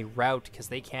 And they rout because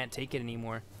they can't take it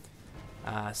anymore.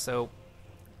 So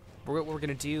what we're going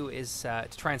to do is to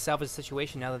try and salvage the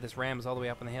situation now that this ram is all the way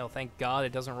up on the hill. Thank God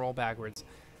it doesn't roll backwards.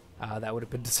 That would have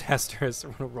been disastrous.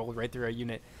 We're going to roll right through our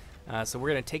unit. So we're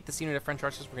going to take this unit of French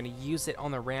archers. We're going to use it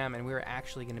on the ram. And we're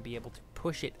actually going to be able to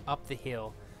push it up the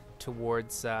hill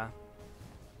towards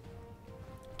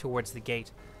towards the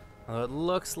gate. Although it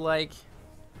looks like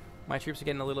my troops are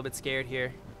getting a little bit scared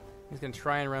here. He's going to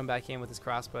try and run back in with his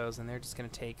crossbows, and they're just going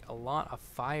to take a lot of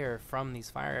fire from these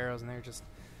fire arrows, and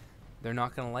they're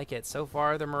not going to like it. So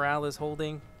far, their morale is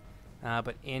holding,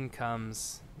 but in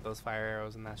comes those fire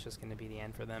arrows, and that's just going to be the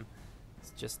end for them.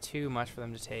 It's just too much for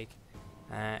them to take.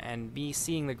 And me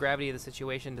seeing the gravity of the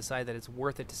situation, decide that it's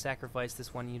worth it to sacrifice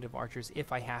this 1 unit of archers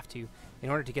if I have to,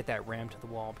 in order to get that ram to the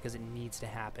wall, because it needs to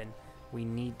happen. We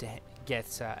need to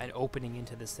get an opening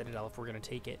into the citadel if we're going to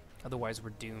take it. Otherwise,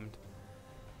 we're doomed.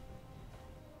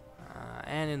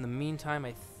 And in the meantime,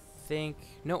 I think...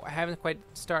 No, I haven't quite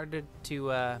started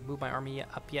to move my army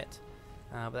up yet.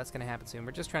 But that's going to happen soon.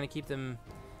 We're just trying to keep them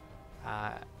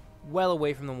well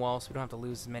away from the wall so we don't have to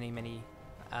lose many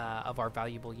of our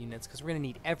valuable units. Because we're going to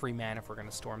need every man if we're going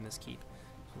to storm this keep.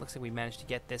 So it looks like we managed to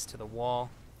get this to the wall.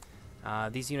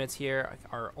 These units here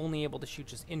are only able to shoot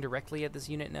just indirectly at this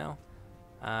unit now.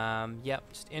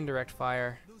 Yep, just indirect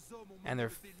fire. And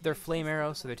they're flame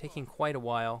arrows, so they're taking quite a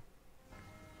while.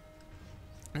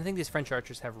 I think these French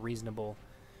archers have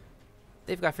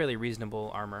they've got fairly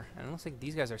reasonable armor. And it looks like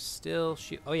these guys are still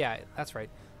oh yeah, that's right.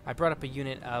 I brought up a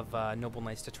unit of Noble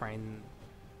Knights to try and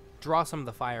draw some of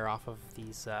the fire off of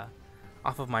these,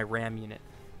 off of my ram unit.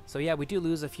 So yeah, we do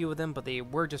lose a few of them, but they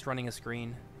were just running a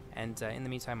screen. And in the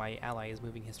meantime, my ally is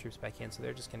moving his troops back in, so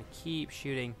they're just going to keep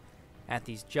shooting at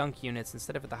these junk units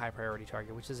instead of at the high priority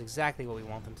target, which is exactly what we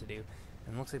want them to do.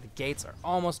 And it looks like the gates are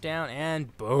almost down,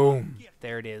 and boom!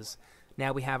 There it is.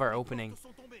 Now we have our opening.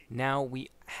 Now we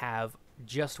have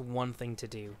just one thing to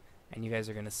do, and you guys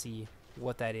are going to see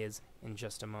what that is in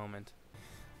just a moment.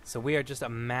 So we are just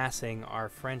amassing our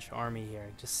French army here.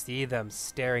 Just see them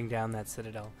staring down that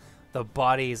citadel. The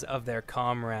bodies of their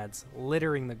comrades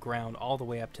littering the ground all the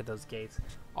way up to those gates.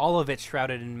 All of it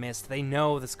shrouded in mist. They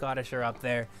know the Scottish are up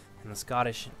there, and the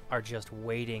Scottish are just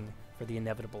waiting for the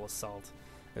inevitable assault.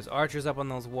 There's archers up on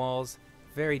those walls,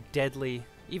 very deadly,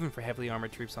 even for heavily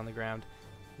armored troops on the ground.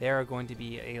 There are going to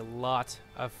be a lot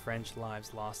of French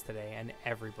lives lost today, and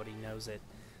everybody knows it.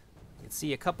 You can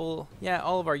see a couple,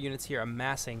 all of our units here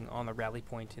amassing on the rally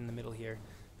point in the middle here.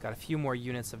 Got a few more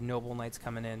units of Noble Knights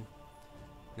coming in.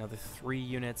 Another 3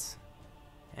 units,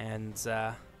 and looks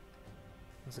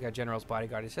like our General's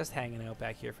Bodyguard is just hanging out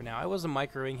back here for now. I wasn't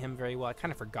microing him very well. I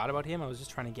kind of forgot about him. I was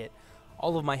just trying to get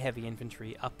all of my heavy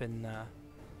infantry up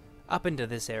into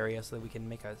this area so that we can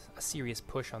make a serious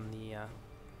push on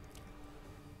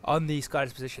the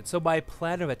Scottish position. So my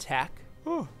plan of attack,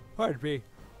 pardon me.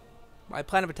 My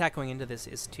plan of attack going into this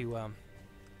is to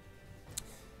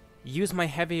use my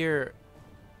heavier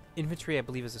infantry, I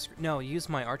believe, as use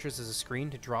my archers as a screen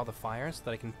to draw the fire so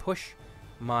that I can push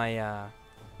my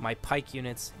my pike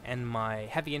units and my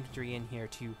heavy infantry in here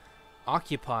to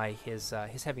occupy his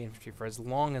heavy infantry for as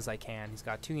long as I can. He's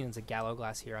got 2 units of Gallo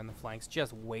Glass here on the flanks,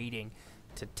 just waiting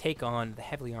to take on the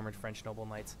heavily armored French Noble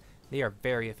Knights. They are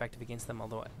very effective against them,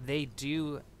 although they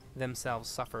do themselves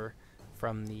suffer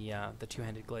from the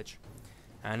two-handed glitch.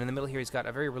 And in the middle here, he's got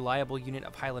a very reliable unit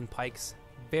of Highland Pikes,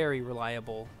 very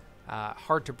reliable,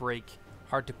 hard to break,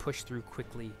 hard to push through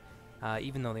quickly,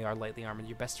 even though they are lightly armored.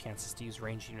 Your best chance is to use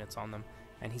ranged units on them.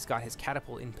 And he's got his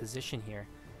catapult in position here.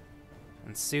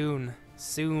 And soon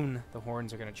the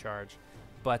horns are going to charge.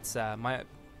 But I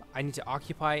need to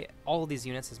occupy all of these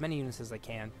units, as many units as I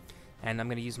can, and I'm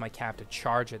going to use my cap to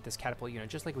charge at this catapult unit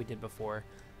just like we did before,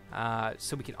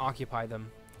 so we can occupy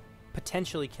them,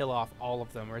 potentially kill off all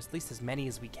of them, or at least as many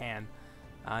as we can,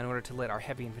 in order to let our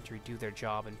heavy infantry do their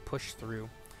job and push through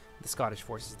the Scottish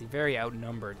forces, the very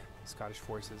outnumbered Scottish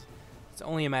forces. It's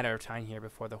only a matter of time here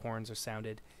before the horns are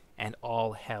sounded and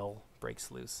all hell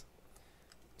breaks loose.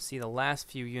 See the last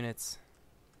few units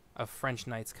of French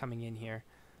knights coming in here.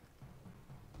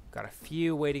 Got a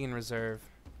few waiting in reserve.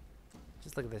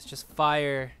 Just look at this. Just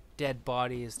fire, dead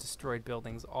bodies, destroyed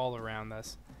buildings all around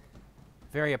us.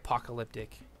 Very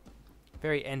apocalyptic.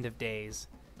 Very end of days.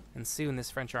 And soon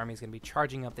this French army is going to be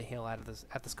charging up the hill at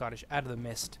the Scottish, out of the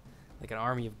mist, like an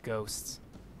army of ghosts.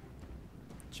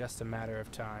 Just a matter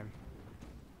of time.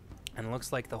 And it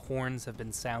looks like the horns have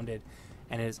been sounded,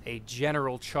 and it is a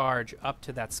general charge up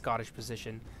to that Scottish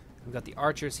position. We've got the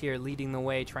archers here leading the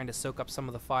way, trying to soak up some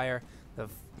of the fire. The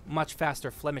much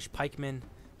faster Flemish pikemen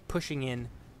pushing in,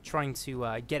 trying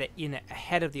to get it in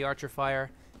ahead of the archer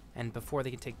fire, and before they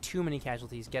can take too many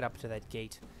casualties, get up to that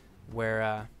gate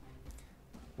where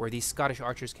these Scottish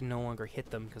archers can no longer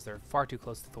hit them because they're far too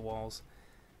close to the walls.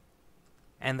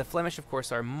 And the Flemish, of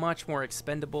course, are much more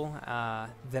expendable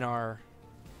than our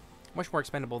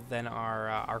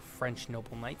French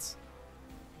noble knights.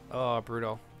 Oh,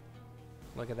 brutal!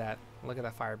 Look at that! Look at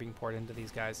that fire being poured into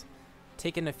these guys.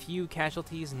 Taken a few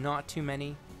casualties, not too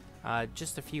many.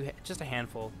 Just a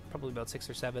handful, probably about 6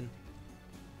 or 7.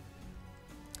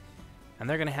 And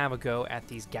they're going to have a go at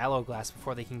these Gallowglass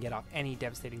before they can get off any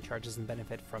devastating charges and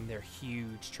benefit from their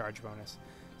huge charge bonus.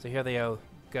 So here they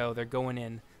go. They're going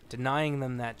in, denying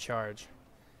them that charge.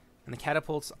 And the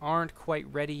catapults aren't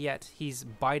quite ready yet. He's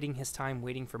biding his time,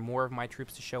 waiting for more of my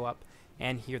troops to show up,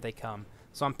 and here they come.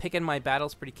 So I'm picking my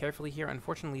battles pretty carefully here.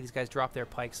 Unfortunately, these guys drop their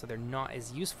pikes, so they're not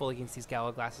as useful against these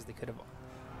Gallowglass as they could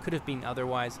have been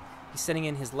otherwise. He's sending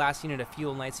in his last unit of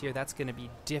Feudal Knights here. That's going to be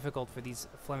difficult for these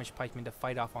Flemish pikemen to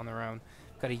fight off on their own.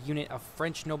 Got a unit of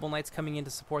French noble knights coming in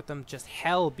to support them. Just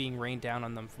hell being rained down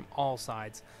on them from all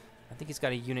sides. I think he's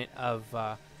got a unit of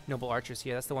noble archers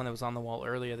here. That's the one that was on the wall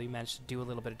earlier that he managed to do a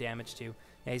little bit of damage to.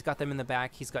 Yeah, he's got them in the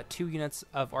back. He's got 2 units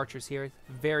of archers here.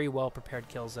 Very well prepared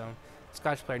kill zone.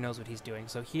 Scottish player knows what he's doing.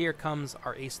 So here comes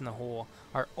our ace in the hole.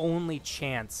 Our only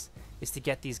chance is to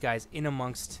get these guys in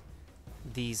amongst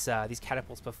these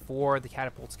catapults before the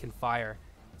catapults can fire.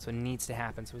 So it needs to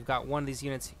happen. So we've got one of these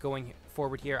units going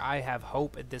forward here. I have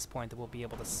hope at this point that we'll be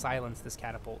able to silence this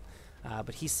catapult.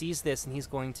 But he sees this and he's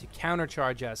going to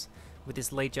countercharge us with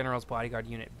this late General's Bodyguard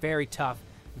unit. Very tough,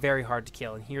 very hard to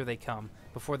kill. And here they come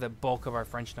before the bulk of our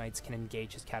French knights can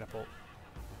engage his catapult.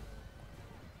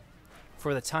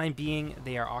 For the time being,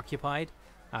 they are occupied,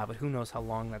 but who knows how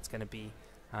long that's going to be.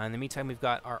 In the meantime, we've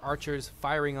got our archers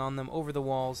firing on them over the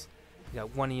walls. We've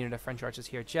got one unit of French archers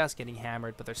here just getting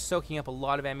hammered, but they're soaking up a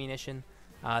lot of ammunition.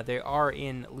 They are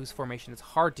in loose formation. It's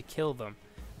hard to kill them.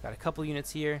 Got a couple units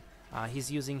here.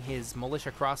 He's using his militia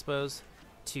crossbows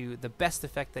to the best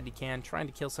effect that he can, trying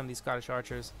to kill some of these Scottish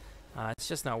archers. It's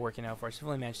just not working out for us. We've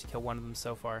only managed to kill one of them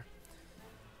so far.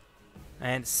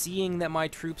 And seeing that my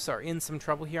troops are in some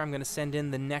trouble here, I'm going to send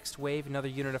in the next wave, another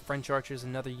unit of French archers,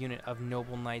 another unit of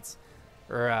noble knights,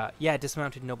 or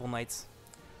dismounted noble knights.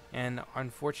 And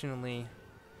unfortunately,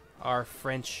 our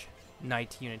French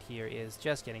knight unit here is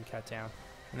just getting cut down.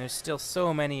 And there's still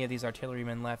so many of these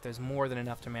artillerymen left. There's more than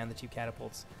enough to man the 2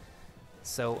 catapults.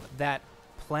 So that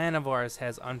plan of ours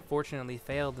has unfortunately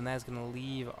failed, and that is going to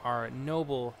leave our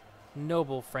noble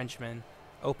Frenchman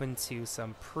open to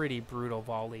some pretty brutal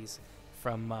volleys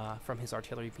from his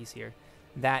artillery piece here.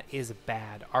 That is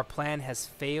bad. Our plan has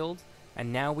failed,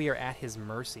 and now we are at his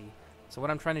mercy. So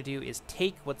what I'm trying to do is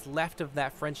take what's left of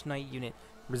that French knight unit,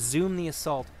 resume the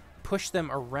assault, push them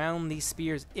around these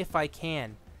spears if I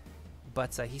can.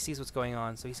 But he sees what's going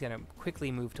on, so he's going to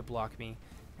quickly move to block me.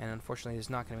 And unfortunately,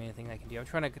 there's not going to be anything I can do.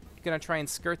 I'm going to try and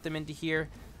skirt them into here,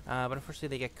 but unfortunately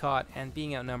they get caught, and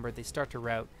being outnumbered, they start to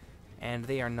rout, and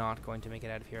they are not going to make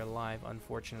it out of here alive,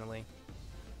 unfortunately.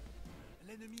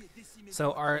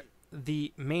 So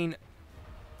the main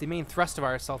thrust of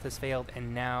our assault has failed,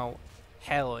 and now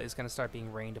hell is going to start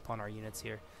being rained upon our units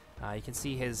here. You can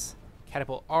see his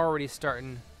catapult already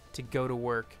starting to go to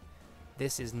work.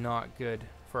 This is not good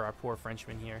for our poor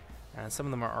Frenchmen here. Some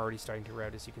of them are already starting to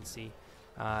rout, as you can see.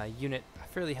 A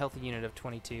fairly healthy unit of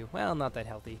 22. Well, not that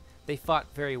healthy. They fought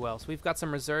very well. So we've got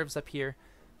some reserves up here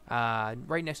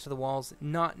right next to the walls.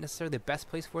 Not necessarily the best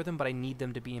place for them, but I need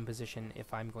them to be in position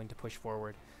if I'm going to push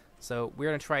forward. So we're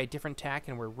going to try a different tack,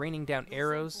 and we're raining down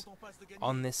arrows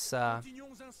on this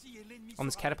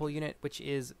catapult unit, which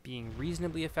is being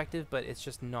reasonably effective, but it's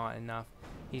just not enough.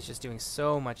 He's just doing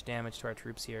so much damage to our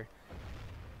troops here.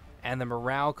 and the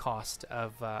morale cost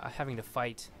of having to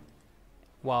fight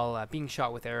while being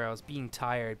shot with arrows, being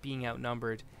tired, being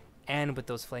outnumbered, and with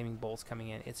those flaming bolts coming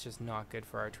in, it's just not good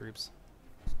for our troops.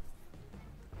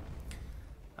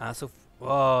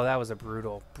 Oh, that was a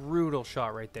brutal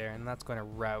shot right there, and that's going to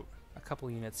rout a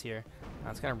couple units here.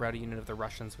 It's going to rout a unit of the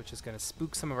Russians, which is going to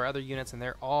spook some of our other units, and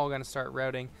they're all going to start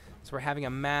routing. So we're having a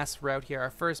mass rout here, our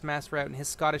first mass rout, and his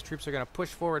Scottish troops are going to push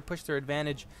forward, push their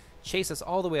advantage, chase us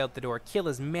all the way out the door, kill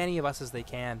as many of us as they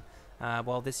can,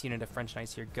 while this unit of French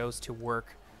Knights here goes to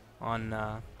work on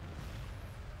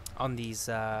these,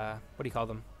 what do you call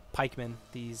them? Pikemen.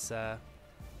 These,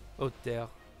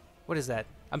 what is that?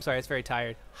 I'm sorry, it's very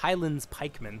tired. Highlands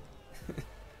Pikemen.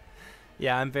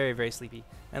 Yeah, I'm very sleepy.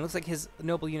 And it looks like his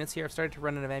noble units here have started to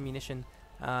run out of ammunition,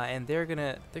 and they're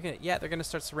gonna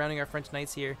start surrounding our French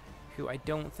Knights here, who I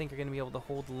don't think are gonna be able to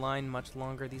hold the line much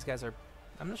longer. These guys are,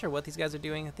 I'm not sure what these guys are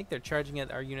doing. I think they're charging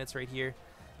at our units right here.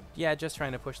 Yeah, just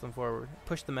trying to push them forward,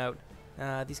 push them out.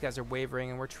 These guys are wavering,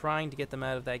 and we're trying to get them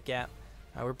out of that gap.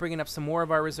 We're bringing up some more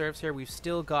of our reserves here. We've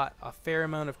still got a fair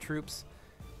amount of troops,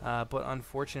 but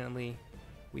unfortunately,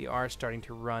 we are starting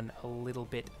to run a little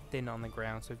bit thin on the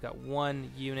ground. So we've got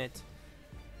 1 unit,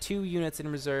 2 units in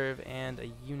reserve, and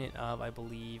a unit of, I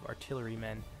believe,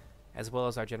 artillerymen, as well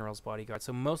as our general's bodyguard.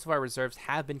 So most of our reserves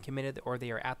have been committed, or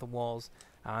they are at the walls.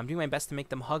 I'm doing my best to make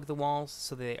them hug the walls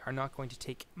so they are not going to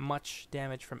take much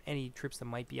damage from any troops that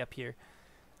might be up here.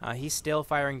 He's still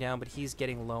firing down, but he's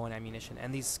getting low on ammunition.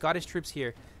 And these Scottish troops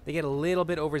here, they get a little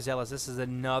bit overzealous. This is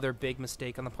another big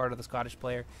mistake on the part of the Scottish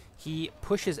player. He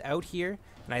pushes out here,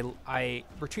 and I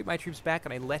retreat my troops back,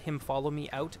 and I let him follow me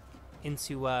out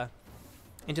into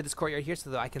this courtyard here so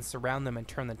that I can surround them and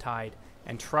turn the tide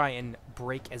and try and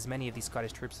break as many of these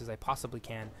Scottish troops as I possibly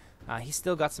can. He's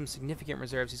still got some significant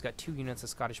reserves. He's got 2 units of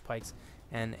Scottish pikes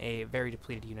and a very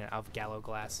depleted unit of Gallo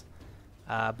glass.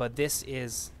 But this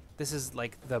is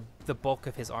like the bulk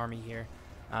of his army here.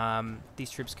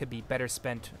 These troops could be better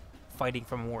spent fighting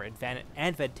from a more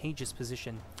advantageous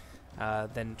position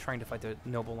than trying to fight the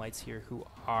noble knights here, who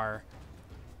are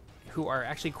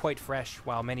actually quite fresh,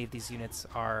 while many of these units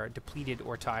are depleted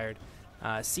or tired.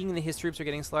 Seeing that his troops are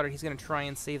getting slaughtered, he's going to try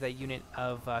and save that unit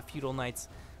of feudal knights.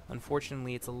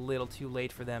 Unfortunately, it's a little too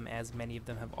late for them, as many of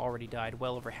them have already died.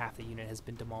 Well over half the unit has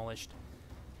been demolished.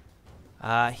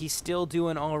 He's still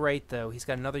doing alright, though. He's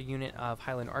got another unit of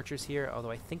Highland archers here,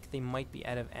 although I think they might be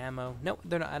out of ammo. Nope,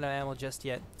 they're not out of ammo just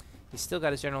yet. He's still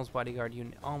got his general's bodyguard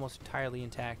unit almost entirely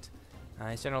intact.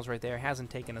 His general's right there, hasn't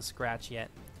taken a scratch yet.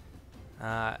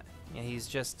 Yeah,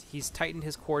 he's tightened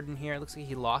his cordon here. It looks like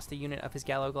he lost a unit of his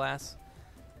Gallo glass.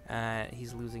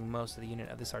 He's losing most of the unit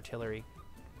of this artillery.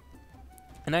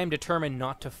 And I am determined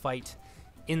not to fight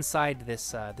inside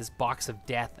this this box of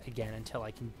death again until I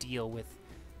can deal with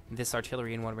this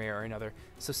artillery in one way or another.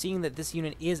 So seeing that this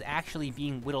unit is actually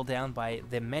being whittled down by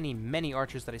the many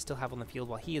archers that I still have on the field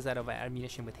while he is out of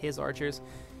ammunition with his archers,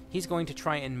 he's going to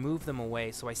try and move them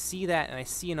away. So I see that, and I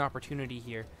see an opportunity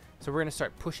here. So we're going to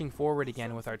start pushing forward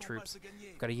again with our troops.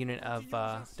 We've got a unit of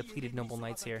depleted noble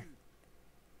knights here.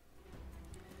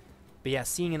 But yeah,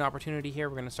 seeing an opportunity here,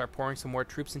 we're going to start pouring some more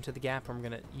troops into the gap, and we're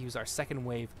going to use our second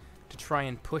wave to try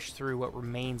and push through what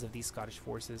remains of these Scottish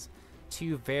forces.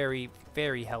 2 very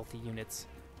healthy units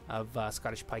of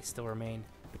Scottish pikes still remain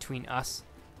between us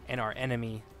and our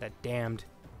enemy, that damned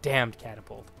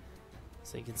catapult.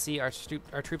 So you can see our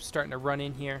troops starting to run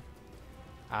in here,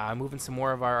 moving some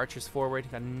more of our archers forward.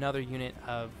 Got another unit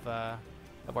of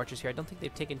archers here. I don't think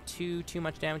they've taken too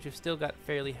much damage. We've still got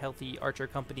fairly healthy archer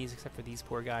companies, except for these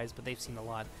poor guys, but they've seen a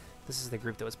lot. This is the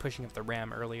group that was pushing up the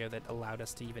ram earlier that allowed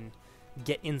us to even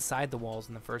get inside the walls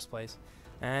in the first place.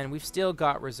 And we've still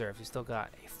got reserves. We've still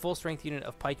got a full-strength unit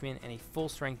of pikemen and a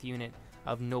full-strength unit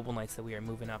of noble knights that we are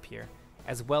moving up here,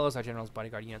 as well as our general's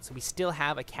bodyguard unit. So we still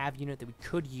have a cav unit that we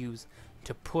could use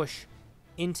to push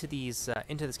into these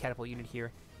into this catapult unit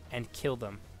here and kill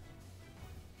them.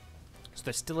 So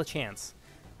there's still a chance,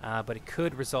 but it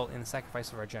could result in the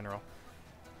sacrifice of our general.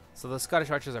 So the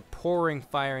Scottish archers are pouring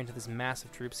fire into this mass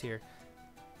of troops here.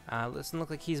 Doesn't look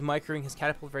like he's microing his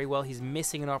catapult very well. He's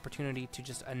missing an opportunity to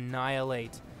just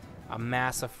annihilate a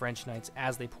mass of French knights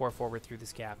as they pour forward through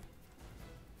this gap.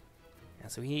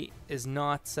 And so he is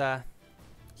not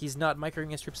he's not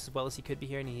microing his troops as well as he could be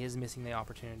here, and he is missing the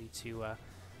opportunity to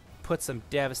put some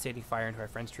devastating fire into our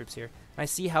French troops here. And I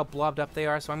see how blobbed up they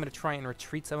are, so I'm going to try and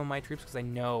retreat some of my troops because I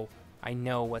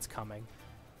know what's coming.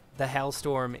 The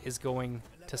Hellstorm is going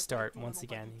to start once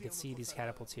again. You can see these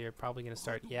catapults here probably going to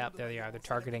start. Yeah, there they are. They're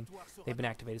targeting. They've been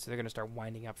activated, so they're going to start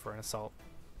winding up for an assault.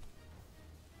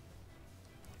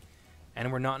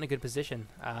 And we're not in a good position.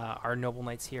 Our noble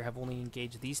knights here have only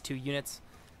engaged these 2 units.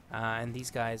 And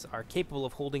these guys are capable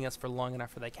of holding us for long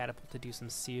enough for that catapult to do some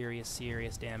serious,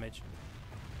 serious damage.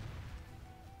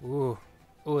 Ooh.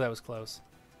 Ooh, that was close.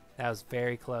 That was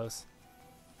very close.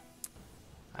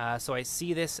 So I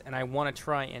see this, and I want to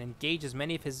try and engage as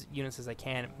many of his units as I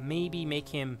can. Maybe make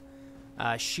him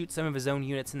shoot some of his own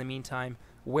units in the meantime.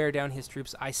 Wear down his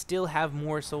troops. I still have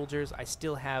more soldiers. I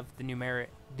still have the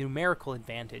numerical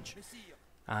advantage.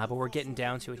 But we're getting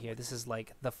down to it here. This is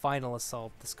like the final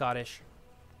assault. The Scottish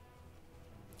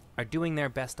are doing their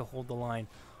best to hold the line,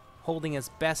 holding as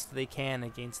best they can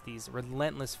against these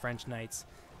relentless French knights.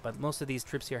 But most of these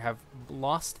troops here have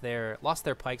lost their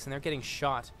pikes, and they're getting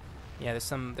shot. Yeah, there's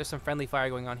some friendly fire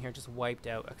going on here. Just wiped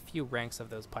out a few ranks of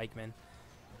those pikemen.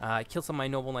 Killed some of my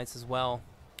noble knights as well,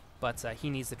 but he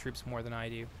needs the troops more than I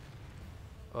do.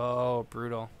 Oh,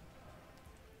 brutal.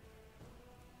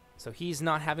 So he's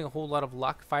not having a whole lot of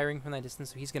luck firing from that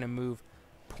distance, so he's going to move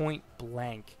point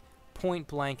blank,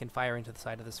 and fire into the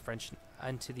side of this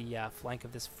into the flank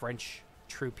of this French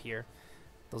troop here.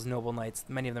 Those noble knights,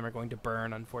 many of them are going to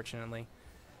burn, unfortunately.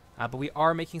 But we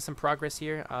are making some progress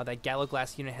here. That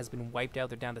Galloglass unit has been wiped out.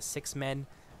 They're down to 6 men.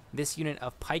 This unit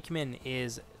of pikemen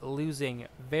is losing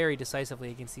very decisively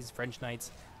against these French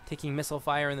knights, taking missile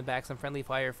fire in the back, some friendly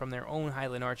fire from their own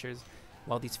Highland archers,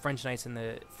 while these French knights in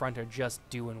the front are just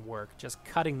doing work, just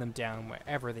cutting them down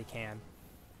wherever they can.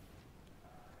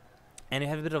 And I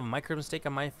have a bit of a micro mistake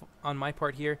on my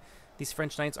part here. These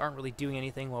French knights aren't really doing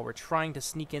anything while we're trying to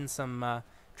sneak in some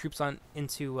troops onto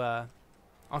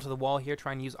the wall here,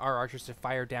 trying to use our archers to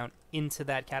fire down into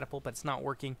that catapult, but it's not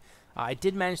working. I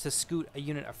did manage to scoot a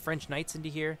unit of French knights into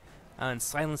here and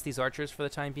silence these archers for the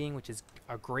time being, which is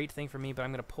a great thing for me, but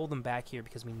I'm going to pull them back here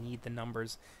because we need the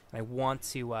numbers, and I want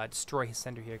to destroy his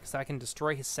center here, because I can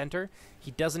destroy his center.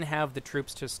 He doesn't have the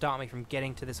troops to stop me from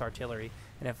getting to this artillery,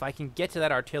 and if I can get to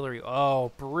that artillery,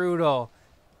 oh, brutal.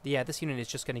 Yeah, this unit is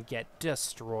just going to get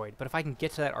destroyed, but if I can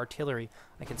get to that artillery,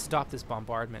 I can stop this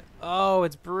bombardment. Oh,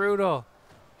 it's brutal.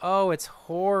 Oh, it's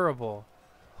horrible.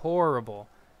 Horrible.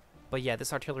 But yeah,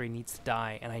 this artillery needs to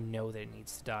die, and I know that it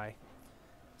needs to die.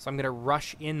 So I'm going to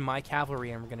rush in my cavalry,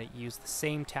 and we're going to use the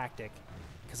same tactic,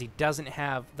 because he doesn't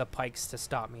have the pikes to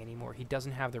stop me anymore. He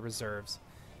doesn't have the reserves.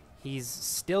 He's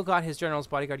still got his general's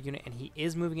bodyguard unit, and he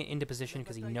is moving it into position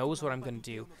because he knows what I'm going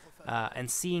to do. And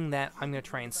seeing that, I'm going to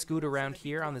try and scoot around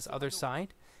here on this other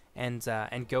side and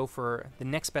go for the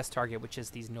next best target, which is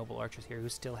these noble archers here, who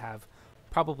still have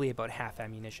probably about half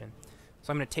ammunition.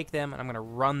 So I'm going to take them, and I'm going to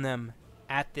run them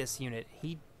at this unit.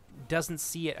 He doesn't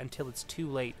see it until it's too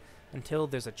late, until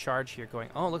there's a charge here going.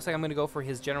 Oh, it looks like I'm going to go for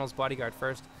his general's bodyguard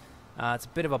first. It's a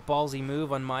bit of a ballsy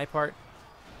move on my part,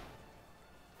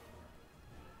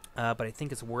 but I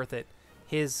think it's worth it.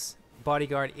 His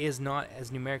bodyguard is not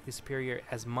as numerically superior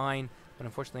as mine, but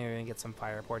unfortunately we're going to get some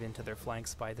fire poured into their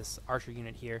flanks by this archer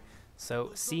unit here.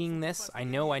 So seeing this, I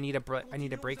know I need a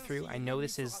breakthrough. I know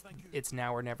it's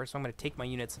now or never, so I'm going to take my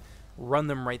units, run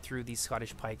them right through these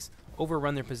Scottish pikes,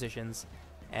 overrun their positions,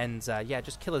 and yeah,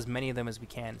 just kill as many of them as we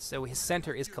can. So his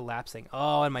center is collapsing.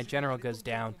 Oh, and my general goes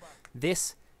down.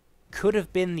 This could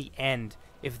have been the end.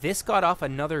 If this got off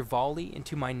another volley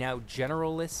into my now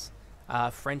generalless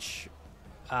French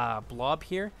blob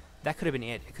here, that could have been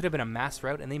it. It could have been a mass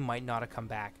rout, and they might not have come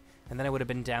back. And then I would have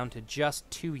been down to just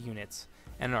 2 units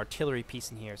and an artillery piece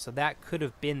in here. So that could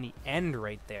have been the end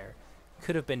right there.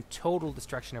 Could have been total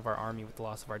destruction of our army with the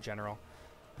loss of our general.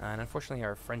 And unfortunately,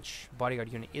 our French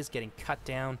bodyguard unit is getting cut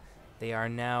down. They are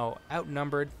now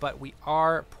outnumbered, but we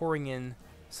are pouring in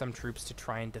some troops to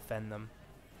try and defend them.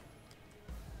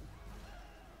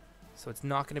 So it's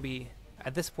not going to be,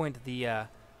 at this point, the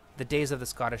days of the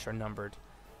Scottish are numbered.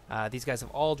 These guys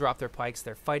have all dropped their pikes.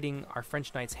 They're fighting our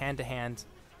French knights hand to hand.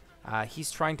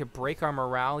 He's trying to break our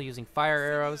morale using fire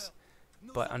arrows,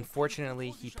 but unfortunately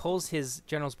he pulls his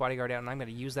general's bodyguard out, and I'm going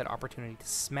to use that opportunity to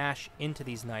smash into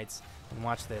these knights. And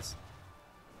watch this.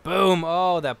 Boom!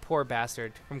 Oh, that poor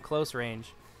bastard from close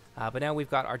range. But now we've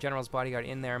got our general's bodyguard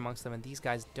in there amongst them, and these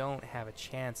guys don't have a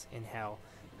chance in hell.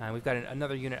 We've got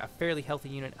another unit, a fairly healthy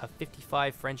unit of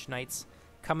 55 French knights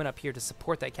coming up here to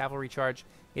support that cavalry charge.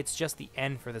 It's just the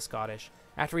end for the Scottish.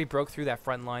 After we broke through that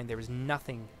front line, there was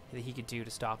nothing that he could do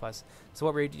to stop us. So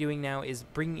what we're doing now is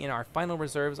bringing in our final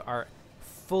reserves, our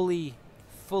fully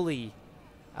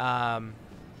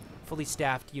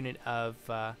staffed unit of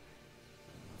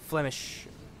Flemish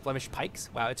pikes.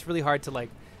 Wow, it's really hard to like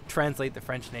translate the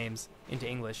French names into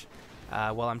English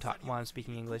while I'm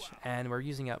speaking English. And we're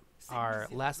using up our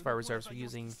last of our reserves.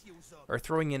 We're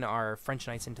throwing in our French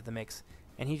knights into the mix,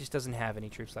 and he just doesn't have any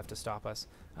troops left to stop us.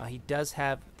 He does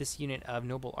have this unit of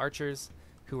noble archers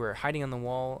who are hiding on the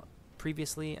wall,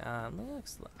 previously.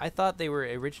 I thought they were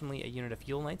originally a unit of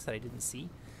Fuel Knights that I didn't see,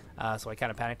 so I kind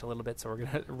of panicked a little bit. So we're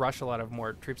gonna rush a lot of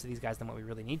more troops to these guys than what we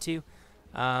really need to.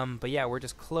 But yeah, we're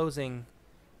just closing.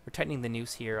 We're tightening the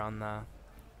noose here on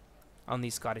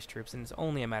these Scottish troops, and it's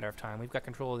only a matter of time. We've got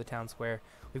control of the town square.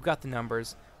 We've got the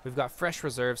numbers. We've got fresh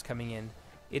reserves coming in.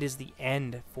 It is the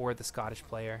end for the Scottish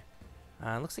player.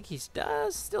 Looks like he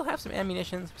does still have some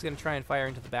ammunition. He's going to try and fire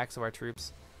into the backs of our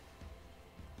troops.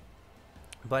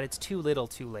 But it's too little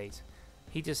too late.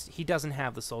 He doesn't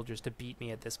have the soldiers to beat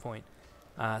me at this point.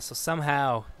 So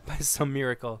somehow, by some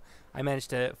miracle, I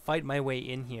managed to fight my way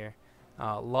in here.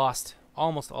 Lost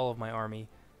almost all of my army.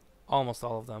 Almost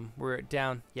all of them. We're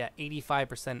down, yeah,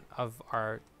 85% of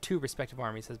our two respective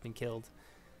armies has been killed.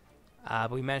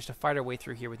 But we managed to fight our way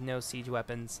through here with no siege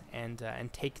weapons and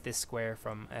take this square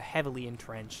from a heavily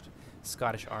entrenched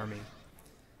Scottish army.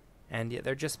 And yeah,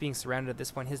 they're just being surrounded at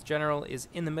this point. His general is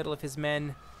in the middle of his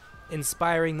men,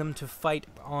 inspiring them to fight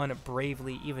on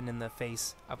bravely, even in the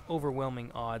face of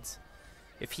overwhelming odds.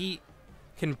 If he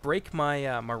can break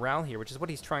my morale here, which is what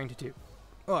he's trying to do.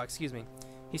 Oh, excuse me.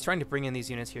 He's trying to bring in these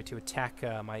units here to attack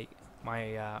my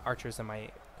archers and my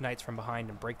knights from behind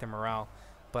and break their morale.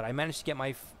 But I managed to get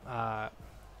my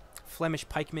Flemish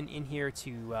pikemen in here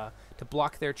to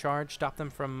block their charge, stop them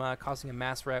from causing a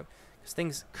mass rout. Because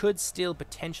things could still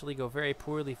potentially go very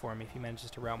poorly for me if he manages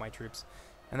to rout my troops.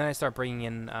 And then I start bringing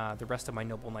in the rest of my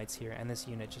noble knights here, and this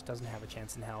unit just doesn't have a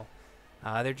chance in hell.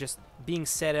 They're just being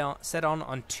set on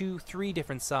 2-3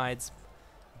 different sides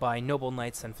by noble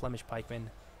knights and Flemish pikemen.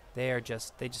 They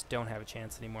just don't have a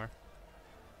chance anymore.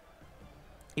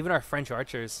 Even our French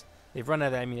archers, they've run out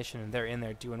of ammunition and they're in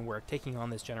there doing work, taking on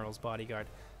this general's bodyguard.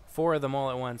 4 of them all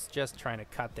at once, just trying to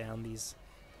cut down these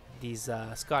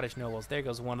Scottish nobles. There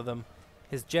goes one of them.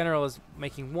 His general is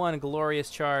making one glorious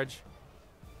charge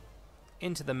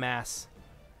into the mass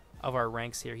of our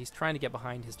ranks here. He's trying to get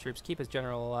behind his troops, keep his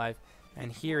general alive,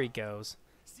 and here he goes.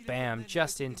 Bam,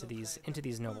 just into these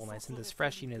noble knights, into this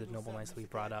fresh unit of noble knights that we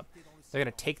brought up. They're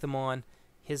going to take them on.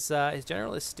 His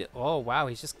general is still... Oh, wow,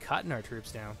 he's just cutting our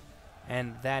troops down.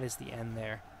 And that is the end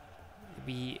there.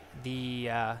 The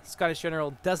Scottish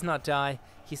general does not die.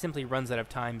 He simply runs out of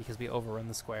time because we overrun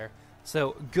the square.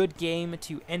 So, good game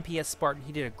to NPS Spartan.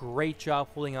 He did a great job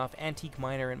holding off Antique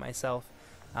Miner and myself.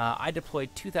 I deployed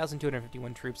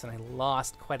 2,251 troops, and I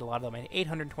lost quite a lot of them. I had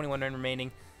 821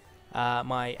 remaining.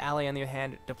 My ally, on the other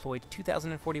hand, deployed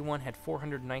 2,041, had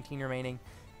 419 remaining.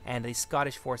 And the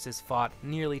Scottish forces fought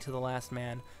nearly to the last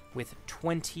man with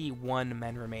 21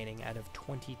 men remaining out of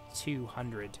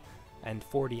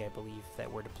 2,240, I believe,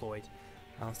 that were deployed.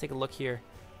 Let's take a look here.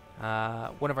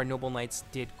 One of our noble knights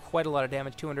did quite a lot of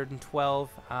damage,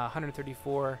 212,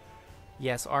 134.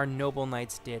 Yes, our noble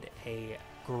knights did a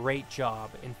great job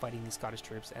in fighting these Scottish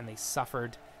troops, and they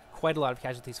suffered quite a lot of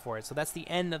casualties for it. So that's the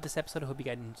end of this episode. I hope you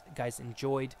guys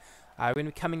enjoyed. We're going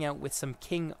to be coming out with some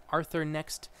King Arthur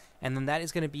next, and then that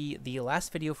is going to be the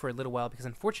last video for a little while, because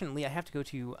unfortunately I have to go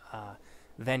to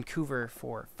Vancouver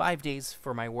for 5 days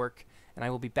for my work, and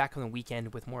I will be back on the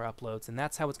weekend with more uploads, and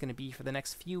that's how it's going to be for the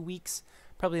next few weeks,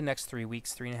 probably the next 3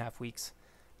 weeks, 3.5 weeks.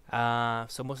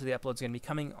 So most of the uploads are going to be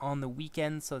coming on the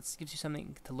weekend, so it gives you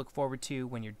something to look forward to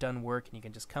when you're done work, and you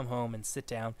can just come home and sit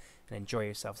down and enjoy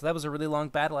yourself. So that was a really long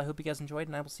battle. I hope you guys enjoyed,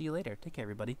 and I will see you later. Take care,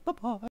 everybody. Bye-bye.